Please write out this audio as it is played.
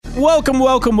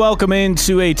Welcome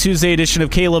into a Tuesday edition of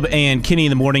Caleb and Kenny in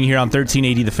the morning here on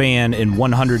 1380 The Fan and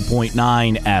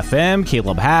 100.9 FM.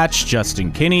 Caleb Hatch,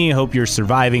 Justin Kinney. Hope you're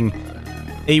surviving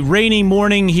a rainy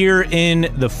morning here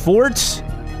in the fort.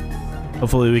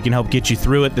 Hopefully we can help get you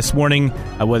through it this morning,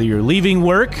 whether you're leaving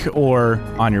work or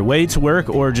on your way to work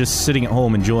or just sitting at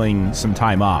home enjoying some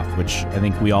time off, which I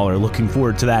think we all are looking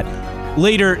forward to that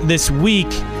later this week.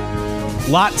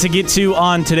 Lot to get to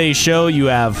on today's show. You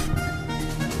have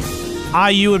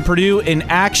IU and Purdue in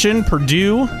action.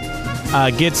 Purdue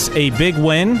gets a big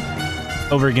win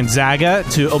over Gonzaga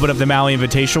to open up the Maui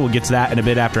Invitational. We'll get to that in a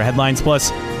bit after headlines.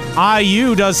 Plus,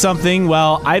 IU does something,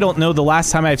 well, I don't know the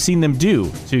last time I've seen them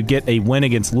do to get a win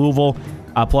against Louisville.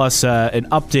 Plus, an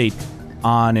update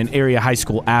on an area high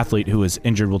school athlete who is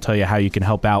injured. We'll tell you how you can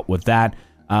help out with that.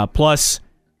 Plus,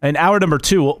 in hour number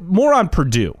 2, more on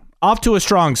Purdue. Off to a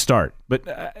strong start.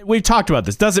 But we've talked about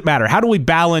this. Doesn't matter. How do we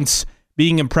balance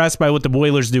being impressed by what the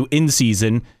Boilers do in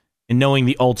season and knowing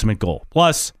the ultimate goal?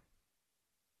 Plus,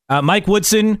 Mike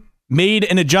Woodson made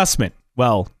an adjustment.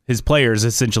 Well, his players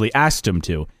essentially asked him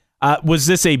to. Was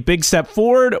this a big step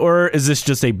forward, or is this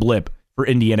just a blip for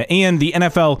Indiana? And the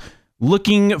NFL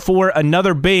looking for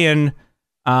another ban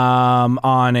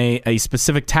on a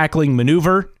specific tackling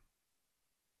maneuver.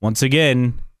 Once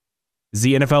again, is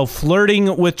the NFL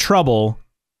flirting with trouble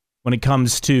when it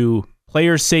comes to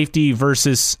player safety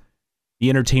versus the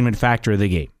entertainment factor of the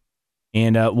game?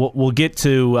 And we'll get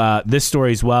to this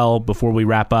story as well before we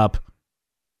wrap up.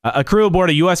 A crew aboard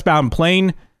a U.S.-bound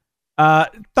plane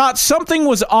thought something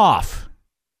was off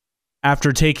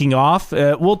after taking off.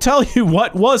 We'll tell you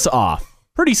what was off.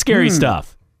 Pretty scary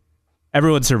stuff.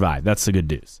 Everyone survived. That's the good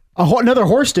news. Another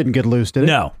horse didn't get loose, did it?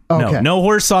 No. No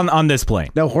horse on this plane.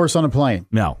 No horse on a plane.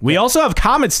 No. We also have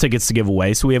Comets tickets to give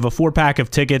away, so we have a 4-pack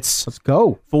of tickets. Let's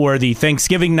go. For the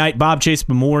Thanksgiving night Bob Chase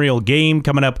Memorial Game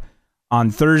coming up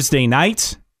on Thursday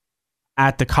night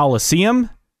at the Coliseum.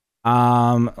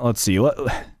 Let's see.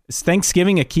 Is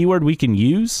Thanksgiving a keyword we can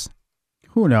use?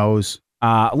 Who knows?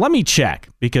 Let me check,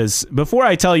 because before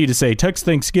I tell you to say text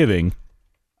Thanksgiving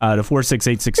to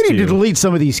 46862. You need to delete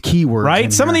some of these keywords.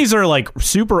 Right? Some of these are like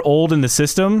super old in the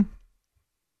system.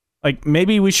 Like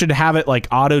maybe we should have it like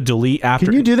auto delete after.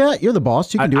 Can you do that? You're the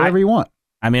boss. You can do whatever you want.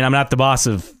 I mean, I'm not the boss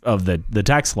of the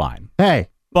text line. Hey.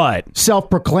 But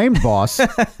self-proclaimed boss.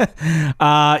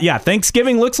 Yeah,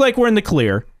 Thanksgiving looks like we're in the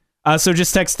clear. So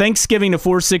just text Thanksgiving to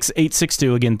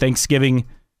 46862. Again, Thanksgiving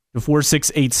to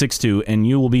 46862, and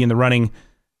you will be in the running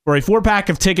for a 4-pack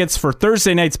of tickets for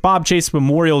Thursday night's Bob Chase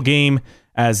Memorial Game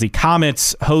as the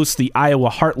Comets host the Iowa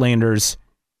Heartlanders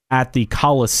at the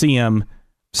Coliseum.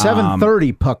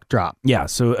 7:30 puck drop. Yeah,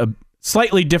 so a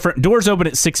slightly different. Doors open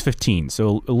at 6:15,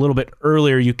 so a little bit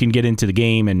earlier you can get into the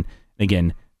game. And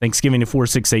again, Thanksgiving to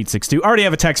 46862. Already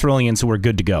have a text rolling in, so we're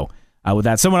good to go with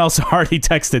that. Someone else already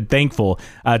texted thankful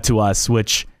to us,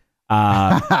 which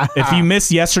if you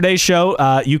missed yesterday's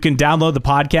show, you can download the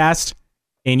podcast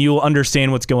and you will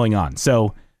understand what's going on.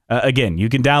 So again, you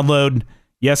can download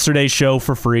yesterday's show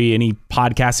for free, any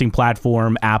podcasting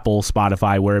platform, Apple,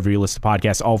 Spotify, wherever you listen to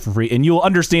podcasts, all for free. And you'll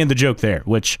understand the joke there,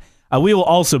 which we will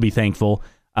also be thankful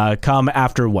come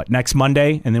after next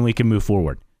Monday, and then we can move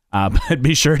forward. But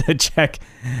be sure to check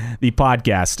the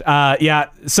podcast. Yeah,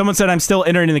 someone said I'm still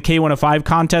entering in the K105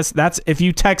 contest. That's if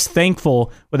you text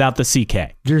thankful without the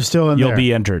CK. You're still in You'll there.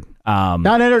 be entered.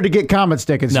 Not entered to get Comets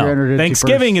tickets. No, you're entered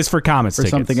Thanksgiving is for Comets for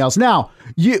tickets. something else. Now,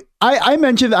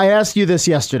 I asked you this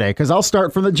yesterday because I'll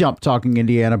start from the jump talking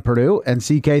Indiana, Purdue, and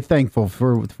CK thankful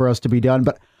for us to be done.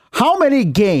 But how many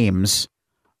games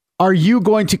are you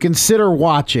going to consider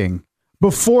watching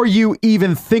before you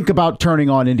even think about turning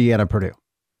on Indiana, Purdue?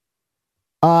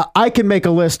 I can make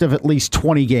a list of at least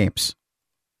 20 games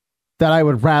that I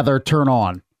would rather turn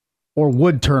on or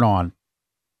would turn on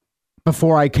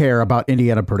before I care about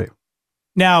Indiana, Purdue.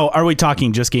 Now, are we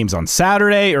talking just games on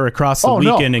Saturday or across the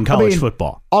weekend in college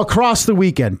football? Across the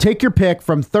weekend. Take your pick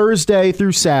from Thursday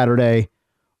through Saturday.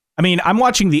 I mean, I'm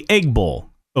watching the Egg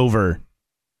Bowl over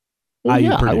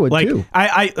IU Purdue. I would too.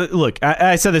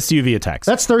 I said this to you via text.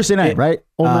 That's Thursday night, right?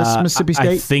 Ole Miss, Mississippi State?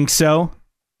 I think so.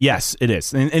 Yes, it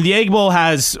is. And the Egg Bowl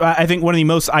has, I think, one of the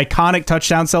most iconic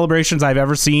touchdown celebrations I've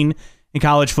ever seen in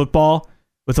college football,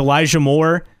 with Elijah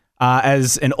Moore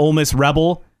as an Ole Miss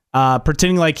Rebel,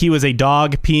 pretending like he was a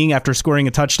dog peeing after scoring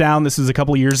a touchdown. This was a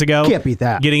couple years ago. Can't beat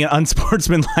that. Getting an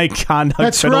unsportsmanlike conduct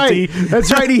That's penalty. Right.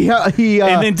 That's right. He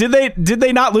and then did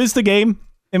they not lose the game?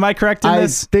 Am I correct in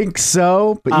this? I think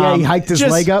so. But yeah, he hiked his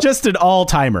leg up. Just an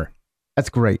all-timer. That's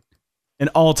great. An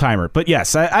all-timer. But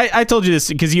yes, I told you this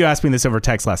because you asked me this over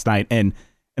text last night, and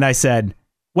I said,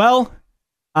 well,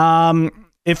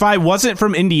 if I wasn't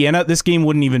from Indiana, this game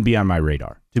wouldn't even be on my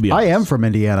radar, to be honest. I am from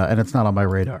Indiana, and it's not on my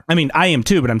radar. I mean, I am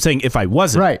too, but I'm saying if I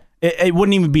wasn't, right. it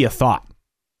wouldn't even be a thought.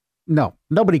 No,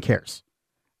 nobody cares.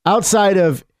 Outside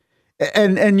of,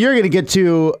 and you're going to get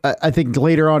to, I think,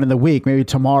 later on in the week, maybe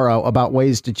tomorrow, about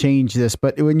ways to change this.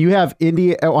 But when you have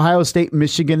Ohio State,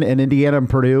 Michigan, and Indiana and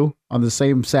Purdue on the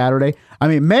same Saturday, I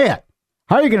mean, man,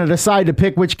 how are you going to decide to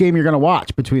pick which game you're going to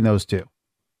watch between those two?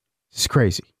 It's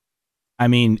crazy. I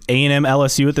mean, A&M,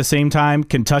 LSU at the same time,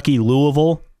 Kentucky,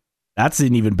 Louisville. That's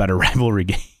an even better rivalry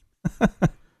game.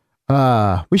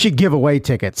 We should give away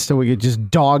tickets so we could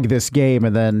just dog this game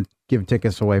and then give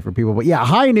tickets away for people. But yeah,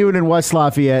 high noon in West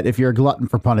Lafayette. If you're a glutton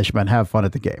for punishment, have fun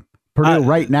at the game. Purdue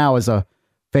right now is a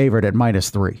favorite at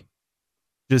 -3.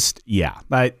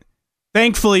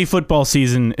 Thankfully, football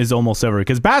season is almost over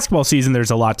because basketball season,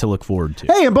 there's a lot to look forward to.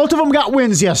 Hey, and both of them got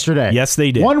wins yesterday. Yes,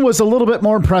 they did. One was a little bit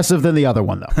more impressive than the other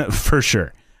one, though. For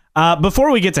sure. Before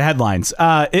we get to headlines,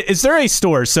 is there a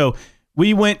store? So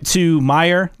we went to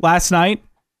Meijer last night,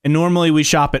 and normally we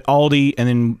shop at Aldi and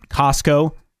then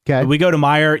Costco. Okay. We go to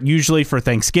Meijer usually for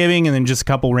Thanksgiving and then just a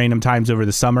couple random times over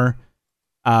the summer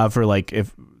for like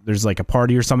if there's like a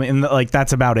party or something. And like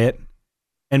that's about it.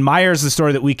 And Meijer is the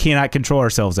store that we cannot control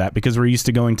ourselves at because we're used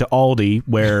to going to Aldi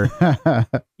where,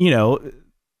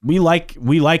 we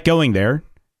like going there,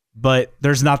 but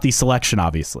there's not the selection,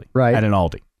 obviously, right, at an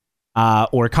Aldi.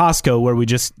 Or Costco where we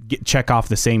just check off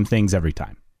the same things every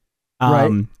time.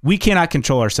 Right. We cannot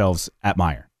control ourselves at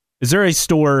Meijer. Is there a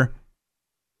store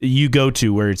you go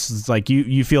to where it's like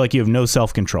you feel like you have no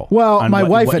self-control? Well, my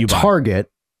wife at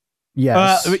Target,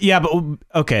 yes. But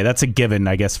okay, that's a given,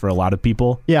 I guess, for a lot of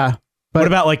people. Yeah. But what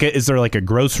about is there like a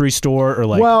grocery store or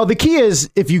like? Well, the key is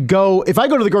if I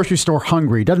go to the grocery store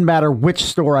hungry, doesn't matter which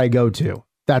store I go to,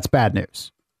 that's bad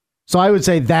news. So I would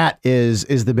say that is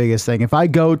the biggest thing. If I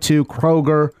go to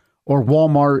Kroger or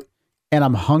Walmart and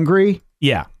I'm hungry,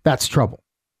 yeah, that's trouble.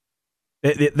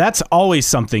 That's always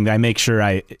something that I make sure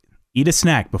I eat a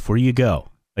snack before you go.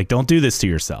 Like, don't do this to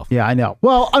yourself. Yeah, I know.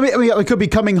 Well, I mean, it could be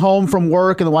coming home from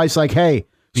work and the wife's like, "Hey,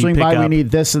 swing by. We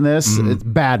need this and this." Mm-hmm. It's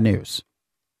bad news.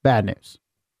 Bad news.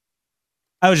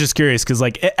 I was just curious because,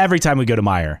 like, every time we go to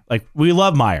Meijer, like, we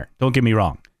love Meijer. Don't get me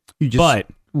wrong. But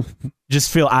just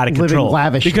feel out of control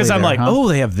because I'm like, oh,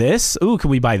 they have this. Oh,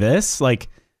 can we buy this? Like,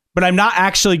 but I'm not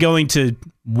actually going to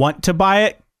want to buy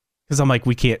it because I'm like,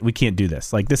 we can't do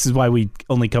this. Like, this is why we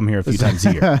only come here a few times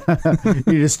a year.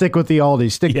 You just stick with the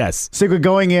Aldi. Stick with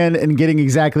going in and getting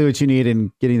exactly what you need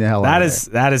and getting the hell out of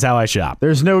there. That is how I shop.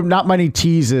 There's not many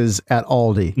teases at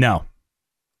Aldi. No.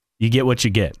 You get what you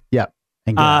get. Yep.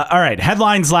 All right.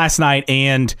 Headlines last night,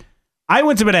 and I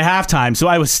went to bed at halftime, so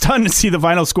I was stunned to see the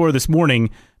final score this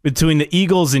morning between the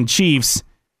Eagles and Chiefs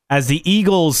as the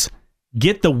Eagles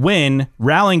get the win,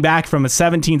 rallying back from a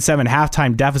 17-7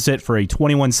 halftime deficit for a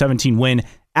 21-17 win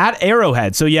at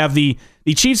Arrowhead. So you have the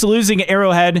Chiefs losing at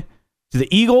Arrowhead to the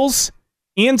Eagles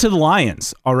and to the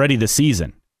Lions already this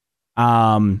season.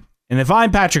 And if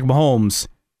I'm Patrick Mahomes,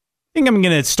 I think I'm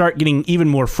going to start getting even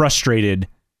more frustrated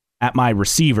at my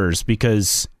receivers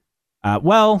because,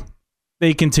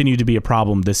 they continue to be a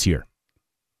problem this year.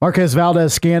 Marquez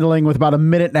Valdez-Scantling with about 1.5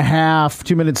 minutes,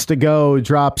 2 minutes to go,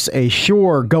 drops a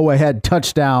sure go-ahead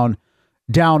touchdown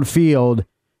downfield,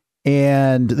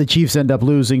 and the Chiefs end up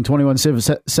losing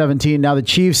 21-17. Now the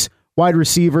Chiefs wide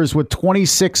receivers with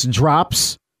 26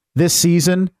 drops this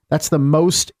season. That's the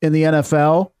most in the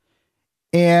NFL.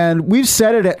 And we've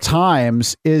said it at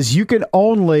times, is you can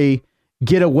only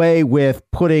get away with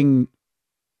putting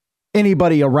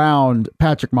anybody around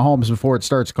Patrick Mahomes before it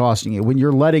starts costing you. When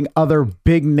you're letting other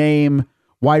big name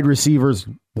wide receivers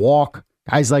walk,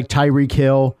 guys like Tyreek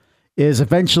Hill, is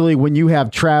eventually when you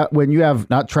have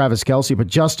not Travis Kelce, but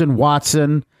Justin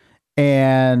Watson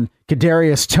and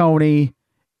Kadarius Toney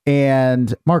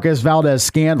and Marquez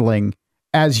Valdez-Scantling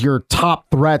as your top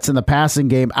threats in the passing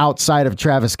game outside of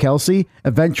Travis Kelce,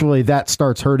 eventually that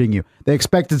starts hurting you. They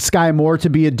expected Sky Moore to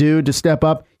be a dude to step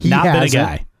up. He not been a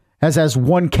guy. Has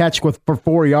one catch for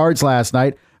 4 yards last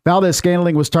night.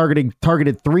 Valdez-Scantling was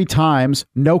targeted 3 times,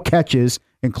 no catches,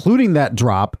 including that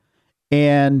drop.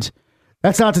 And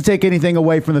that's not to take anything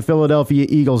away from the Philadelphia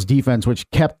Eagles defense, which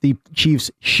kept the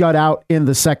Chiefs shut out in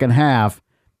the second half,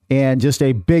 and just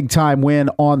a big time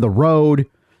win on the road.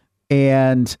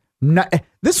 And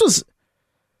this was,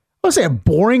 I would say, a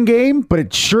boring game, but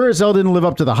it sure as hell didn't live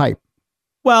up to the hype.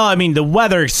 Well, I mean, the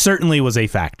weather certainly was a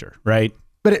factor, right?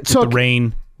 But it took the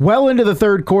rain well into the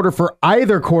third quarter for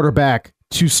either quarterback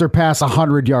to surpass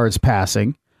 100 yards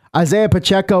passing. Isaiah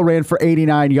Pacheco ran for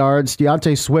 89 yards.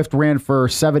 Deontay Swift ran for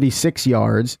 76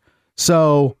 yards.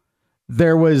 So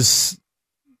there was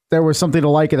there was something to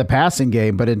like in the passing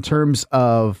game, but in terms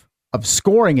of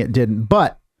scoring, it didn't.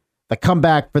 But the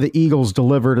comeback for the Eagles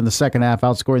delivered in the second half,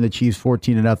 outscoring the Chiefs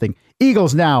 14-0.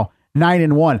 Eagles now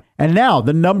 9-1. And now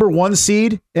the number 1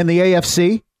 seed in the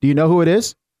AFC. Do you know who it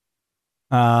is?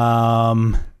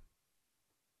 That's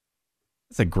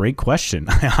a great question.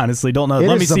 I honestly don't know.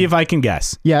 Let me see if I can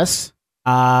guess. Yes.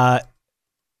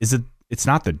 Is it? It's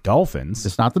not the Dolphins.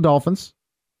 It's not the Dolphins.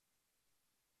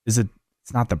 Is it?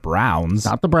 It's not the Browns. It's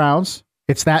not the Browns.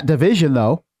 It's that division,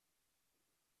 though.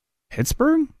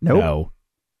 Pittsburgh? Nope. No.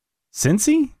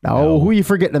 Cincy? No. Who are you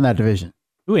forgetting in that division?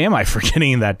 Who am I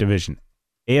forgetting in that division?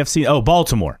 AFC? Oh,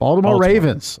 Baltimore. Baltimore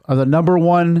Ravens are the number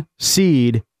 1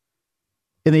 seed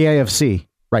in the AFC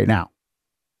right now.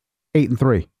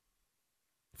 8-3.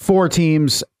 4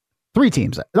 teams at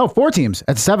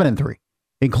 7-3,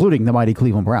 including the mighty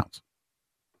Cleveland Browns.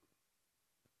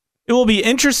 It will be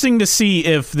interesting to see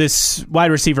if this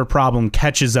wide receiver problem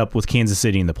catches up with Kansas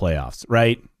City in the playoffs,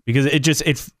 right? Because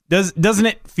doesn't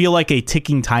it feel like a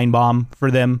ticking time bomb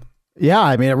for them? Yeah,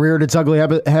 I mean, it reared its ugly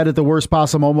head at the worst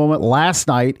possible moment last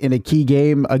night in a key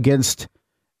game against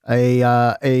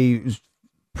a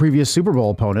previous Super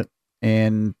Bowl opponent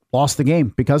and lost the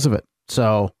game because of it.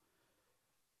 So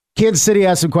Kansas City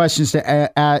has some questions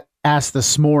to ask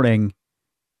this morning,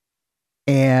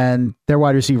 and their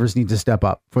wide receivers need to step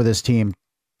up for this team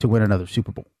to win another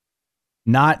Super Bowl.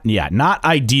 Not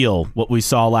ideal what we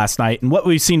saw last night and what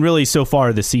we've seen really so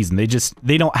far this season.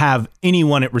 They don't have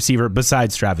anyone at receiver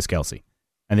besides Travis Kelce.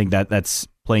 I think that's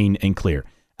plain and clear.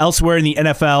 Elsewhere in the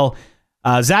NFL,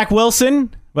 Zach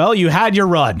Wilson, well, you had your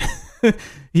run.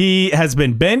 He has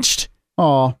been benched,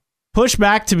 pushed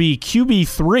back to be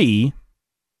QB3,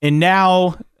 and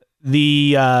now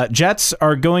the Jets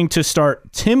are going to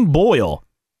start Tim Boyle.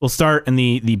 Will start in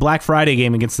the Black Friday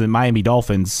game against the Miami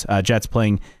Dolphins. Jets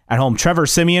playing at home. Trevor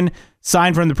Siemian,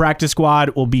 signed from the practice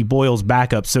squad, will be Boyle's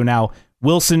backup. So now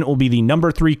Wilson will be the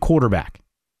number 3 quarterback.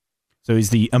 So he's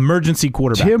the emergency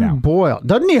quarterback now. Tim Boyle.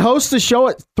 Doesn't he host the show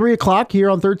at 3 o'clock here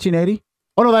on 1380?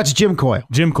 Oh, no, that's Jim Coyle.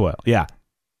 Jim Coyle, yeah.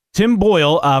 Tim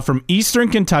Boyle from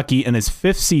Eastern Kentucky in his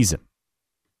 5th season.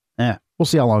 Yeah, we'll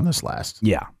see how long this lasts.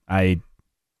 Yeah, I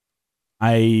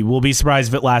will be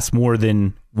surprised if it lasts more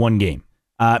than 1 game.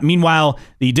 Meanwhile,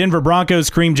 the Denver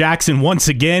Broncos, Kareem Jackson, once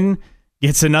again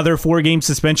gets another 4-game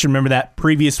suspension. Remember that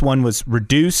previous one was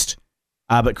reduced,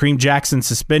 but Kareem Jackson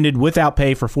suspended without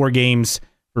pay for 4 games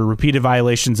for repeated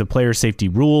violations of player safety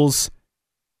rules.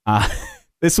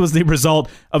 This was the result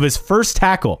of his first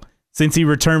tackle since he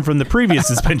returned from the previous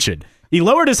suspension. He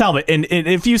lowered his helmet, and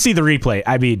if you see the replay,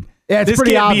 I mean, yeah, this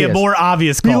can't obvious. be a more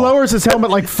obvious call. He lowers his helmet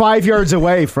like 5 yards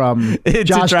away from to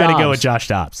Josh try Dobbs. to go with Josh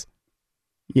Dobbs.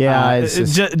 Yeah,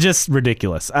 it's just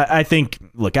ridiculous. I think,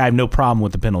 look, I have no problem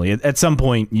with the penalty. At some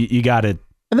point, you got to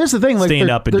and there's the thing, like stand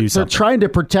up and do something. They're trying to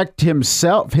protect him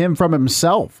from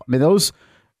himself. I mean, those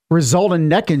result in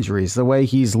neck injuries, the way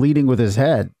he's leading with his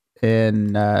head,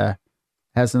 and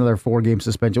has another 4-game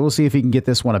suspension. We'll see if he can get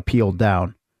this one appealed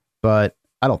down, but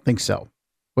I don't think so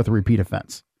with a repeat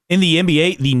offense. In the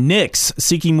NBA, the Knicks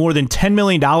seeking more than $10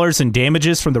 million in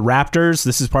damages from the Raptors.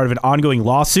 This is part of an ongoing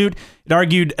lawsuit. It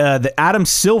argued that Adam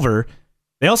Silver,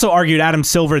 they also argued Adam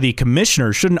Silver, the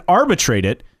commissioner, shouldn't arbitrate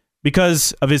it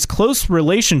because of his close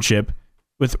relationship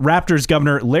with Raptors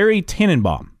governor Larry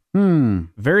Tannenbaum.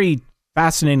 Very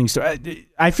fascinating story.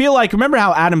 I feel like, remember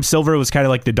how Adam Silver was kind of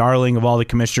like the darling of all the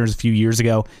commissioners a few years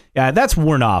ago? Yeah, that's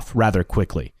worn off rather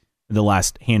quickly in the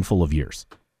last handful of years.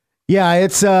 Yeah,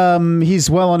 it's he's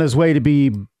well on his way to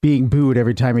being booed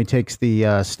every time he takes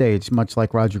the stage, much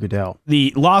like Roger Goodell.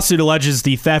 The lawsuit alleges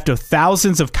the theft of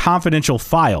thousands of confidential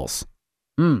files.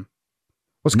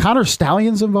 Was Connor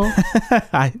Stallions involved?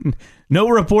 No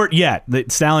report yet that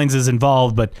Stallions is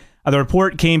involved, but the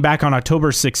report came back on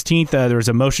October 16th. There was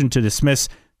a motion to dismiss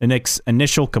the Knicks'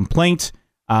 initial complaint.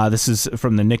 This is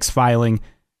from the Knicks filing,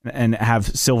 and have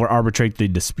Silver arbitrate the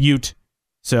dispute.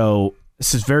 So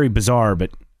this is very bizarre,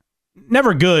 but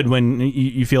never good when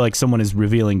you feel like someone is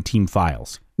revealing team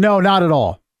files. No, not at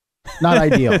all. Not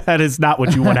ideal. That is not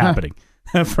what you want happening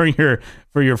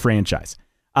for your franchise.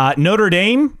 Notre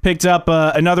Dame picked up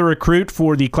another recruit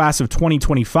for the class of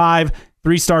 2025.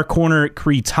 3-star corner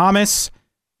Cree Thomas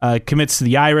commits to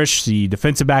the Irish, the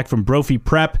defensive back from Brophy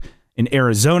Prep in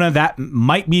Arizona. That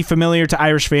might be familiar to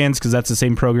Irish fans because that's the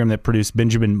same program that produced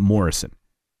Benjamin Morrison.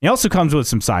 He also comes with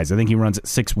some size. I think he runs at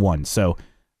 6'1", so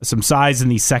some size in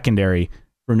the secondary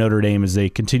for Notre Dame as they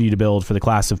continue to build for the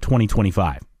class of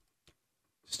 2025.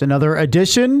 Just another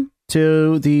addition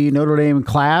to the Notre Dame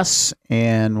class,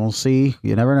 and we'll see.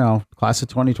 You never know. Class of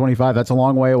 2025, that's a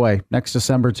long way away. Next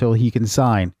December till he can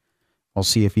sign. We'll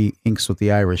see if he inks with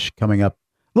the Irish coming up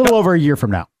A little over a year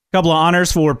from now. Couple of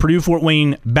honors for Purdue Fort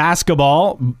Wayne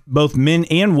basketball, both men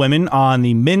and women. On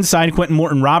the men's side, Quentin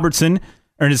Morton Robertson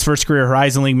earned his first career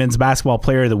Horizon League Men's Basketball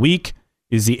Player of the Week.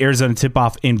 Is the Arizona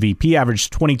Tip-Off MVP,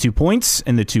 averaged 22 points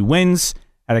in the 2 wins,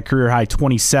 had a career-high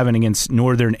 27 against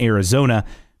Northern Arizona.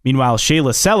 Meanwhile,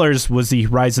 Shayla Sellers was the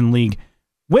Horizon League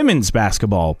Women's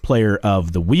Basketball Player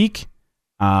of the Week,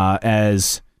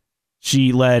 as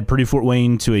she led Purdue Fort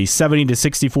Wayne to a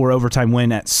 70-64 overtime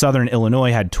win at Southern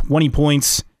Illinois, had 20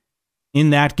 points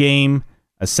in that game,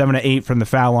 a 7-8 from the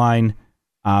foul line,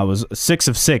 was 6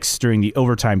 of 6 during the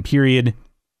overtime period,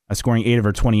 scoring 8 of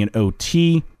her 20 in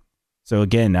OT. So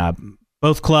again,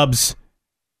 both clubs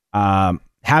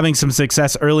having some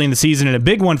success early in the season, and a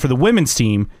big one for the women's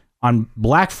team on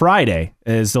Black Friday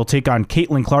as they'll take on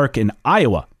Caitlin Clark in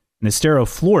Iowa, in Estero,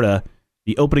 Florida,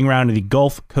 the opening round of the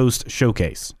Gulf Coast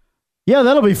Showcase. Yeah,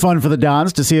 that'll be fun for the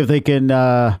Dons to see if they can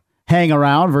hang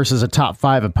around versus a top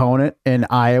 5 opponent in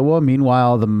Iowa.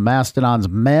 Meanwhile, the Mastodons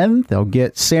men, they'll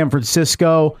get San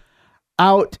Francisco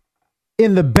out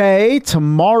in the Bay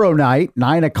tomorrow night,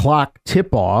 9 o'clock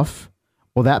tip-off.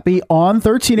 Will that be on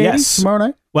 1380 tomorrow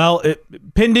night? Well,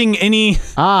 pending any...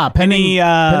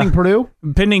 pending Purdue?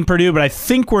 Pending Purdue, but I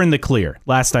think we're in the clear,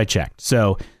 last I checked.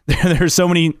 So there's so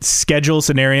many schedule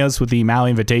scenarios with the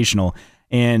Maui Invitational,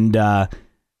 and I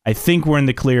think we're in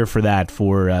the clear for that,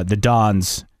 for the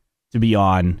Dons to be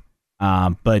on.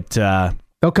 But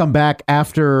they'll come back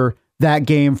after that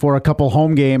game for a couple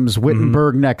home games.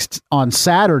 Wittenberg next on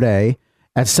Saturday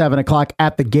at 7 o'clock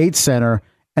at the Gates Center,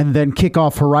 and then kick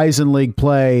off Horizon League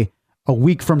play a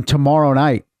week from tomorrow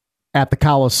night at the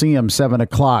Coliseum, 7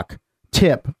 o'clock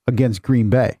tip against Green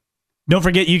Bay. Don't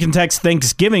forget, you can text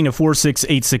Thanksgiving to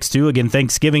 46862. Again,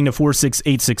 Thanksgiving to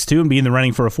 46862 and be in the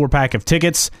running for a 4-pack of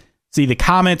tickets. See the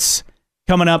Comets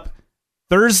coming up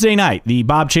Thursday night, the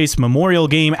Bob Chase Memorial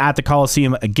Game at the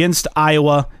Coliseum against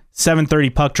Iowa,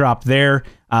 7:30 puck drop there.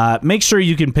 Make sure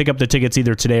you can pick up the tickets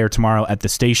either today or tomorrow at the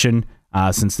station,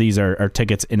 since these are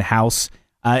tickets in-house.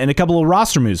 And a couple of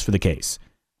roster moves for the case.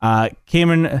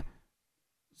 Cameron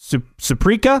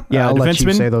Suprika, I'll defenseman, let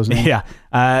you say those names.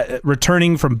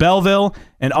 Returning from Belleville,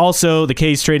 and also the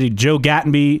Case traded Joe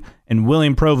Gattenby and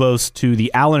William Provost to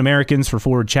the Allen Americans for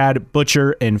forward Chad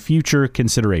Butcher and future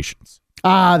considerations.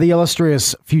 The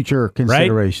illustrious future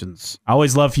considerations. Right? I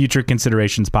always love future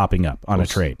considerations popping up on a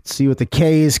trade. See what the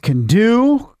K's can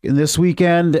do in this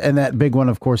weekend, and that big one,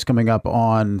 of course, coming up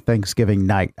on Thanksgiving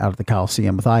night out at the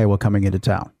Coliseum with Iowa coming into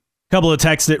town. Couple of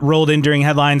texts that rolled in during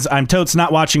headlines. I'm totes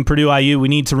not watching Purdue IU. We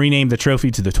need to rename the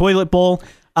trophy to the Toilet Bowl.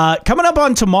 Coming up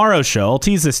on tomorrow's show, I'll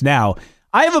tease this now.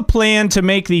 I have a plan to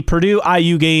make the Purdue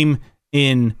IU game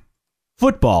in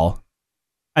football,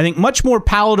 I think, much more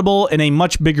palatable and a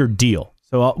much bigger deal.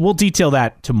 So we'll detail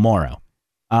that tomorrow.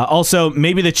 Also,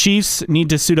 maybe the Chiefs need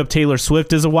to suit up Taylor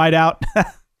Swift as a wideout.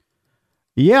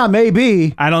 Yeah,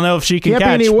 maybe. I don't know if she can catch.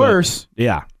 Can't be any worse.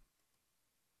 Yeah.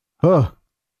 Huh.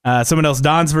 Someone else,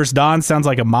 Dons versus Dons sounds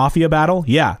like a mafia battle.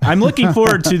 Yeah, I'm looking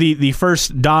forward to the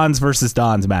first Dons versus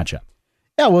Dons matchup.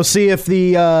 Yeah, we'll see if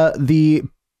the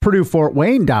Purdue Fort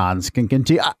Wayne Dons can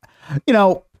continue.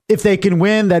 If they can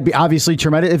win, that'd be obviously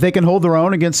tremendous. If they can hold their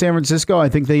own against San Francisco, I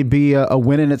think they'd be a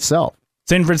win in itself.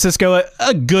 San Francisco,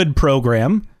 a good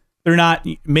program. They're not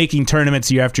making tournaments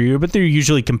year after year, but they're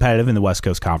usually competitive in the West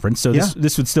Coast Conference. So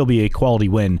this would still be a quality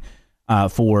win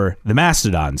for the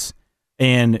Mastodons.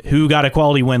 And who got a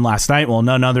quality win last night? Well,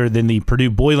 none other than the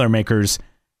Purdue Boilermakers,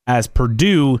 as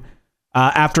Purdue,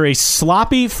 after a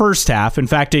sloppy first half, in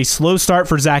fact, a slow start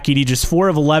for Zach Edey, just 4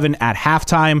 of 11 at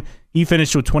halftime. He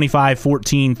finished with 25,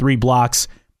 14, 3 blocks.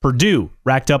 Purdue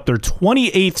racked up their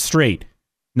 28th straight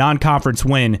non-conference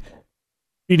win,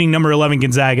 beating number 11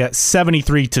 Gonzaga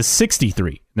 73-63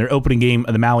 in their opening game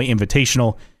of the Maui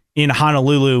Invitational in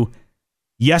Honolulu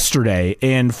yesterday.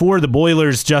 And for the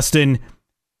Boilers, Justin,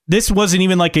 this wasn't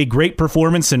even like a great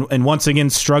performance, and once again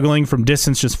struggling from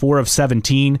distance, just 4 of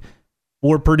 17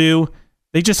 for Purdue.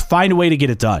 They just find a way to get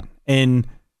it done. And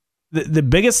the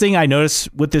biggest thing I notice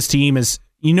with this team is,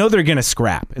 they're going to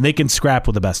scrap, and they can scrap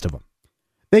with the best of them.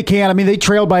 They can. I mean, they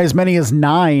trailed by as many as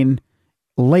 9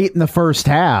 late in the first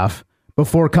half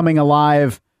before coming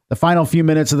alive the final few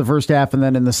minutes of the first half, and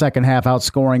then in the second half,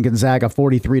 outscoring Gonzaga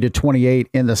 43-28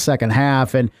 in the second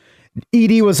half. And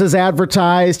Edey was as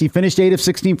advertised. He finished 8 of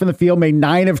 16 from the field, made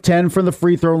 9 of 10 from the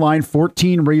free throw line,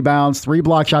 14 rebounds, 3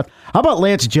 block shots. How about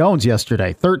Lance Jones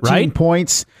yesterday? 13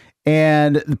 points.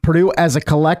 And Purdue as a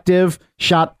collective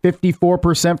shot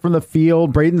 54% from the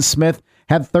field. Braden Smith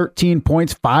had 13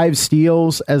 points, 5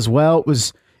 steals as well.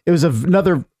 It was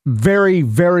another very,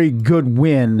 very good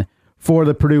win for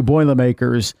the Purdue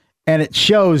Boilermakers. And it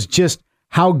shows just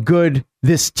how good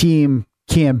this team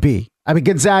can be. I mean,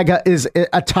 Gonzaga is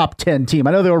a top 10 team.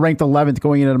 I know they were ranked 11th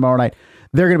going into tomorrow night.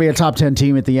 They're going to be a top 10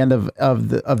 team at the end of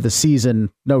the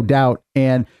season, no doubt.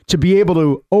 And to be able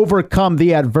to overcome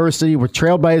the adversity, we're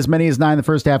trailed by as many as 9 in the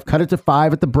first half, cut it to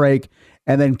 5 at the break,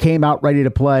 and then came out ready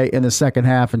to play in the second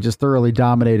half and just thoroughly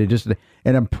dominated. Just an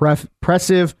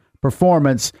impressive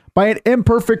performance by an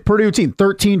imperfect Purdue team.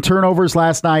 13 turnovers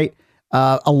last night,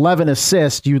 11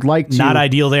 assists. You'd like to. Not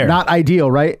ideal there. Not ideal,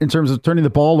 right? In terms of turning the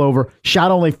ball over.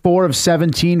 Shot only 4 of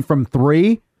 17 from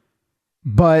 3,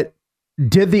 but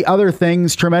did the other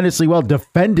things tremendously well.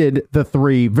 Defended the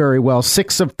 3 very well.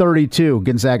 6 of 32.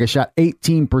 Gonzaga shot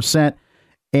 18%,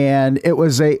 and it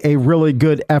was a really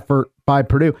good effort by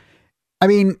Purdue. I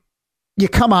mean, you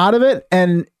come out of it,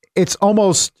 and it's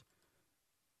almost,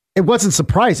 it wasn't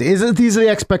surprising. These are the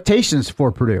expectations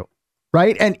for Purdue,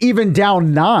 right? And even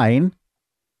down 9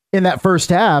 in that first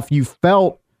half, you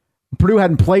felt Purdue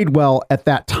hadn't played well at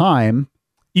that time.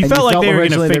 You felt like they were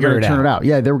going to figure it out.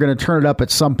 Yeah, they were going to turn it up at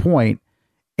some point,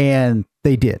 and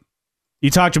they did.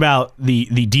 You talked about the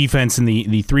defense and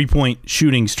the three-point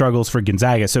shooting struggles for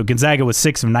Gonzaga. So Gonzaga was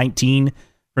 6 of 19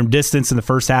 from distance in the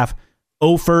first half,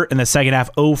 0 for in the second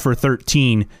half, 0 for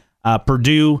 13.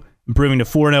 Purdue improving to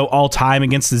 4-0 all-time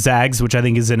against the Zags, which I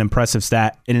think is an impressive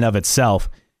stat in and of itself.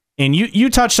 And you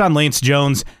touched on Lance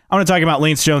Jones. I want to talk about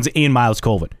Lance Jones and Miles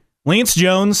Colvin. Lance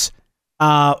Jones,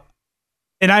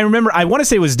 and I remember, I want to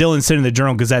say it was Dylan Sin in the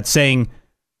Journal-Gazette saying,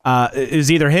 it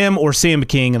was either him or Sam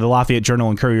King of the Lafayette Journal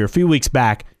and Courier a few weeks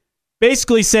back,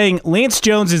 basically saying Lance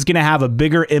Jones is going to have a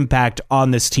bigger impact on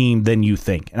this team than you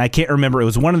think. And I can't remember. It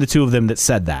was one of the two of them that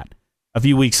said that a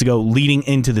few weeks ago leading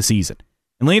into the season.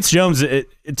 And Lance Jones,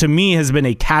 to me, has been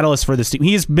a catalyst for this team.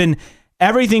 He has been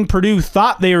everything Purdue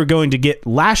thought they were going to get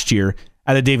last year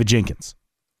out of David Jenkins.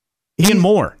 Even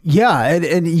more. Yeah,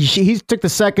 and he took the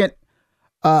second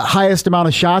highest amount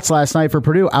of shots last night for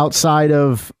Purdue outside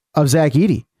of Zach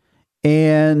Edey,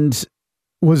 and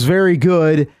was very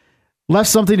good. Left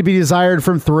something to be desired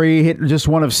from 3, hit just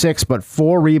 1 of 6, but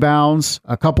 4 rebounds,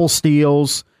 a couple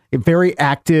steals, very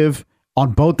active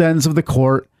on both ends of the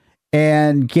court,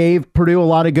 and gave Purdue a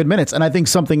lot of good minutes. And I think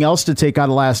something else to take out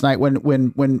of last night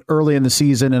when early in the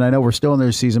season, and I know we're still in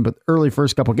their season, but early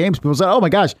first couple games, people said, oh my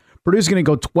gosh, Purdue's going to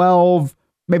go 12,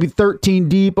 maybe 13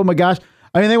 deep. Oh my gosh.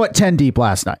 I mean, they went 10 deep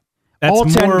last night. That's all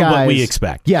 10 more guys, what we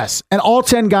expect. Yes. And all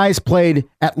 10 guys played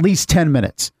at least 10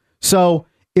 minutes. So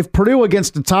if Purdue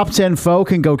against the top 10 foe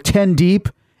can go 10 deep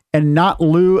and not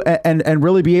lose and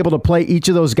really be able to play each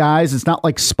of those guys, it's not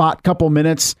like spot couple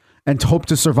minutes and hope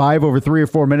to survive over 3 or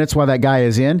 4 minutes while that guy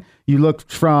is in. You look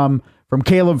from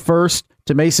Caleb First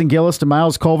to Mason Gillis to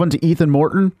Miles Colvin to Ethan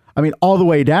Morton. I mean, all the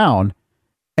way down,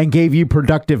 and gave you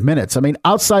productive minutes. I mean,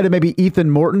 outside of maybe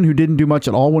Ethan Morton, who didn't do much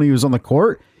at all when he was on the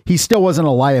court, he still wasn't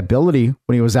a liability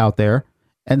when he was out there.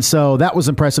 And so that was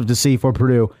impressive to see for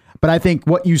Purdue. But I think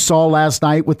what you saw last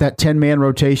night with that 10-man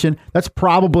rotation, that's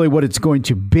probably what it's going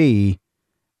to be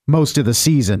most of the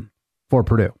season for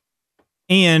Purdue.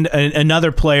 And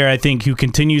another player, I think, who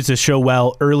continues to show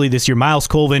well early this year, Miles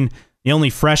Colvin, the only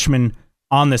freshman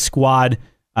on the squad,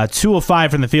 2 of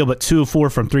 5 from the field, but 2 of 4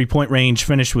 from three-point range,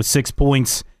 finished with 6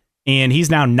 points. And he's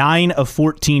now 9 of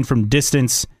 14 from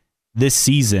distance this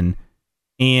season.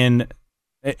 And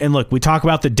look, we talk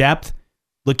about the depth.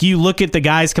 Look, you look at the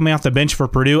guys coming off the bench for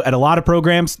Purdue at a lot of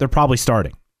programs, they're probably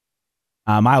starting.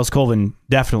 Miles Colvin,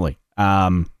 definitely.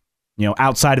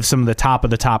 Outside of some of the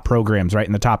top programs, right,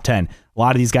 in the top 10, a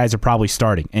lot of these guys are probably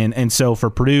starting. And so for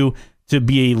Purdue to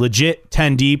be a legit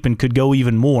 10 deep and could go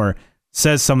even more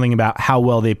says something about how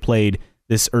well they played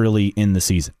this early in the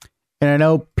season. And I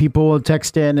know people will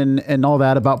text in and all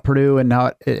that about Purdue and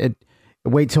how it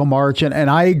wait till March. And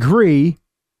I agree,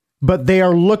 but they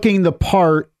are looking the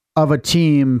part of a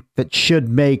team that should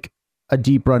make a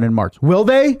deep run in March. Will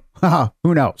they?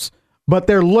 Who knows? But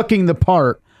they're looking the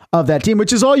part of that team,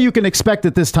 which is all you can expect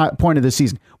at this point of the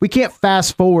season. We can't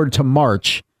fast forward to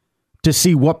March to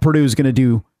see what Purdue is going to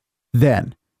do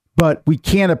then, but we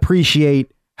can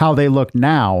appreciate how they look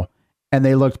now, and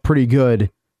they looked pretty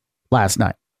good last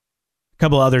night. A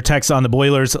couple other texts on the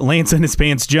Boilers. Lance in his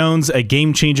pants Jones, a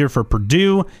game changer for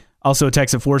Purdue. Also a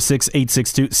text at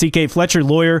 46862. CK Fletcher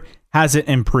Lawyer hasn't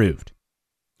improved.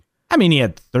 I mean, he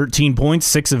had 13 points,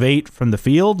 6 of 8 from the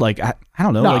field. Like, I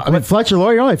don't know. No, Fletcher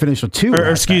Lawyer only finished with 2. Or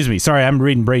excuse me. Sorry, I'm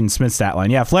reading Braden Smith's stat line.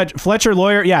 Yeah, Fletcher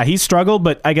Lawyer, yeah, he struggled,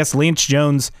 but I guess Lance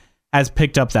Jones has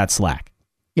picked up that slack.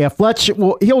 Yeah, Fletcher,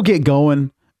 well, he'll get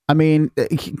going. I mean,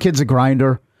 kid's a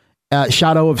grinder.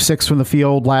 Shot 0 of 6 from the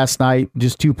field last night.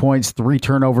 Just 2 points, 3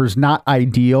 turnovers. Not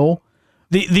ideal.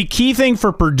 The key thing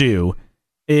for Purdue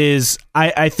is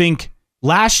I think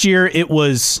last year it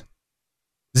was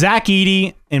Zach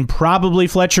Edey and probably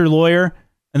Fletcher Lawyer,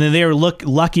 and then they were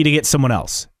lucky to get someone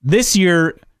else. This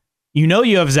year, you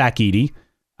have Zach Edey.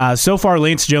 So far,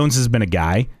 Lance Jones has been a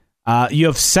guy. You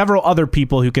have several other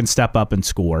people who can step up and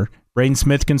score. Braden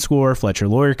Smith can score. Fletcher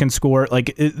Lawyer can score.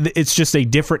 Like it's just a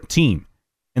different team.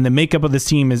 And the makeup of this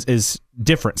team is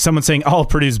different. Someone saying all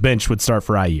Purdue's bench would start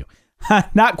for IU.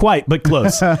 Not quite, but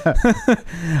close.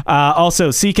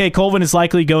 Also, C.K. Colvin is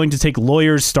likely going to take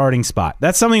Lawyer's starting spot.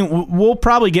 That's something we'll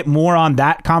probably get more on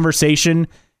that conversation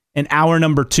in hour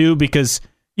number 2 because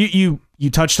you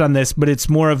touched on this, but it's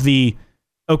more of the,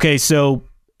 okay, so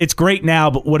it's great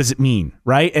now, but what does it mean,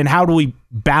 right? And how do we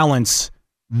balance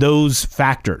those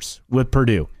factors with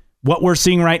Purdue? What we're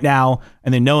seeing right now,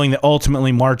 and then knowing that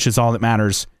ultimately March is all that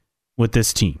matters with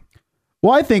this team.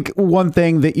 Well, I think one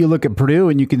thing that you look at Purdue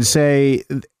and you can say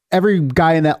every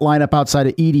guy in that lineup outside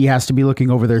of Edey has to be looking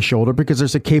over their shoulder because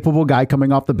there's a capable guy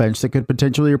coming off the bench that could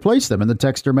potentially replace them. And the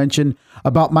texter mentioned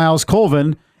about Miles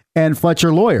Colvin and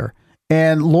Fletcher Lawyer.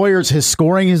 And his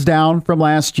scoring is down from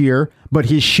last year, but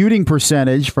his shooting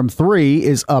percentage from 3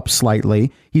 is up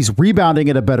slightly. He's rebounding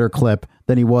at a better clip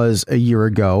than he was a year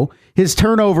ago. His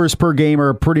turnovers per game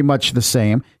are pretty much the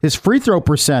same. His free throw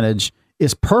percentage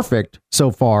is perfect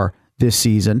so far this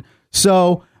season.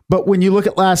 So, but when you look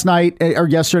at last night or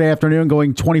yesterday afternoon,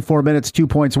 going 24 minutes, 2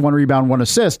 points, 1 rebound, 1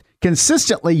 assist,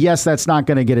 consistently, yes, that's not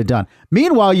going to get it done.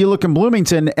 Meanwhile, you look in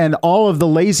Bloomington and all of the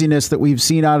laziness that we've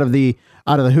seen out of the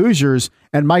Hoosiers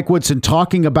and Mike Woodson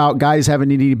talking about guys having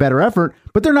to need better effort,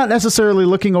 but they're not necessarily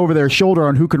looking over their shoulder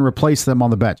on who can replace them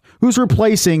on the bench. Who's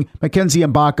replacing Mackenzie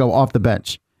Mbako off the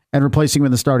bench and replacing him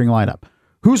in the starting lineup?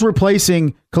 Who's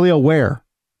replacing Khalil Ware?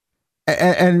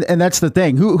 And that's the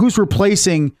thing. Who's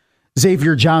replacing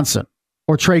Xavier Johnson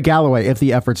or Trey Galloway if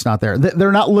the effort's not there?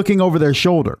 They're not looking over their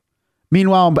shoulder.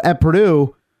 Meanwhile, at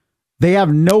Purdue, they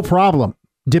have no problem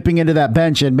dipping into that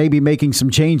bench and maybe making some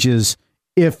changes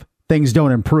if things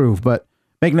don't improve. But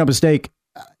make no mistake,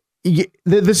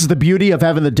 this is the beauty of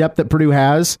having the depth that Purdue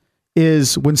has,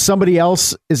 is when somebody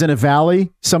else is in a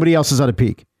valley, somebody else is at a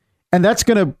peak. And that's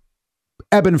going to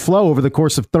ebb and flow over the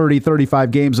course of 30,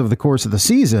 35 games over the course of the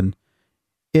season.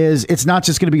 It's not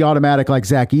just going to be automatic like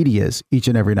Zach Edey is each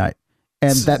and every night.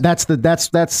 And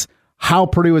that's how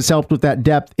Purdue has helped with that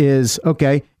depth is,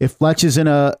 okay, if Fletch is in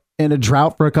a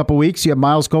drought for a couple weeks, you have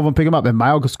Miles Colvin pick him up. And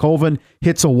Miles Colvin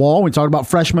hits a wall. We talk about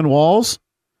freshman walls.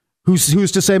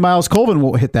 Who's to say Miles Colvin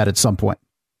won't hit that at some point?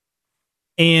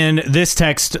 And this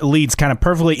text leads kind of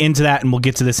perfectly into that, and we'll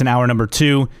get to this in hour number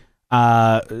 2,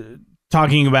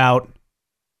 talking about,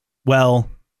 well,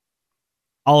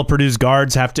 all of Purdue's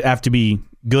guards have to be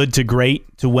good to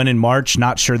great to win in March.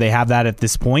 Not sure they have that at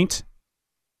this point.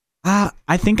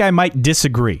 I think I might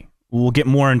disagree. We'll get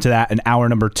more into that in hour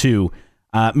number 2.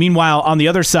 Meanwhile, on the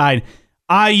other side,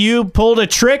 IU pulled a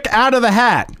trick out of the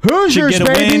hat Hoosiers, to get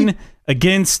a baby. win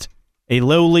against a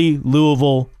lowly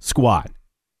Louisville squad.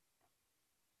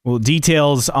 Well,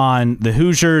 details on the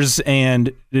Hoosiers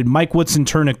and did Mike Woodson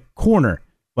turn a corner?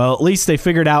 Well, at least they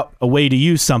figured out a way to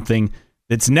use something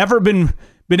that's never been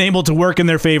able to work in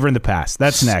their favor in the past.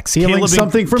 That's next. Stealing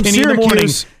something from Kenny Syracuse. In the morning,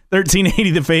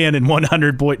 1380 The Fan and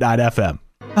 100.9 FM.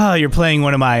 Oh, you're playing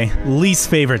one of my least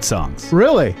favorite songs.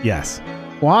 Really? Yes.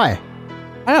 Why?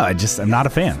 I don't know. I'm not a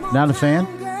fan. Not a fan?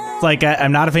 It's like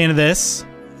I'm not a fan of this.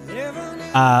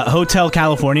 Hotel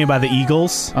California by the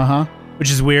Eagles. Uh-huh. Which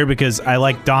is weird because I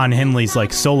like Don Henley's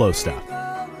like solo stuff.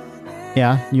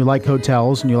 Yeah, you like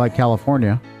hotels and you like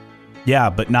California.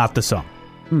 Yeah, but not the song.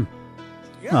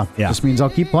 Oh, Yeah. just means I'll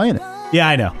keep playing it. Yeah,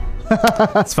 I know.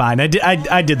 It's fine.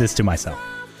 I did this to myself.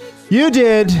 You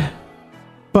did,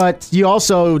 but you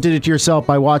also did it to yourself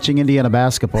by watching Indiana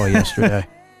basketball yesterday.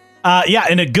 Yeah,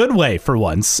 in a good way for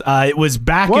once. It was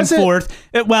back and forth.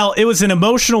 It was an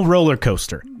emotional roller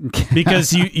coaster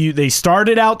because they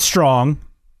started out strong,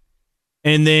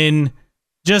 and then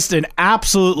just an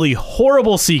absolutely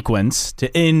horrible sequence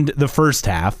to end the first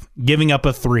half, giving up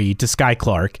a 3 to Sky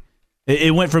Clark.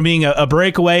 It went from being a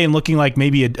breakaway and looking like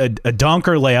maybe a dunk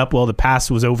or layup. Well, the pass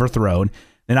was overthrown.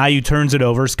 Then IU turns it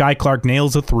over. Sky Clark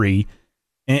nails a 3.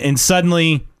 And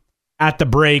suddenly, at the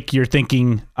break, you're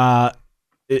thinking,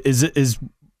 is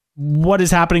what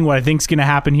is happening, what I think is going to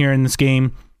happen here in this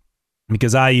game?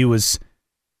 Because IU was...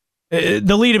 the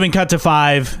lead had been cut to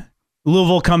 5.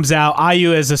 Louisville comes out.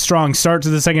 IU has a strong start to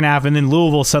the second half, and then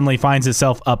Louisville suddenly finds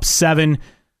itself up 7.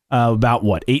 About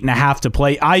 8.5 to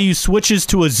play. IU switches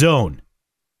to a zone.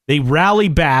 They rally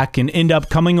back and end up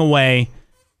coming away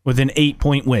with an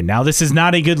 8-point win. Now, this is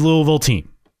not a good Louisville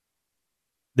team.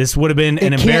 This would have been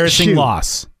an embarrassing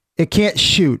loss. It can't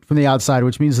shoot from the outside,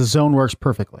 which means the zone works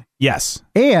perfectly. Yes.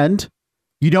 And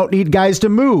You don't need guys to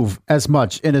move as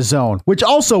much in a zone, which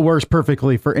also works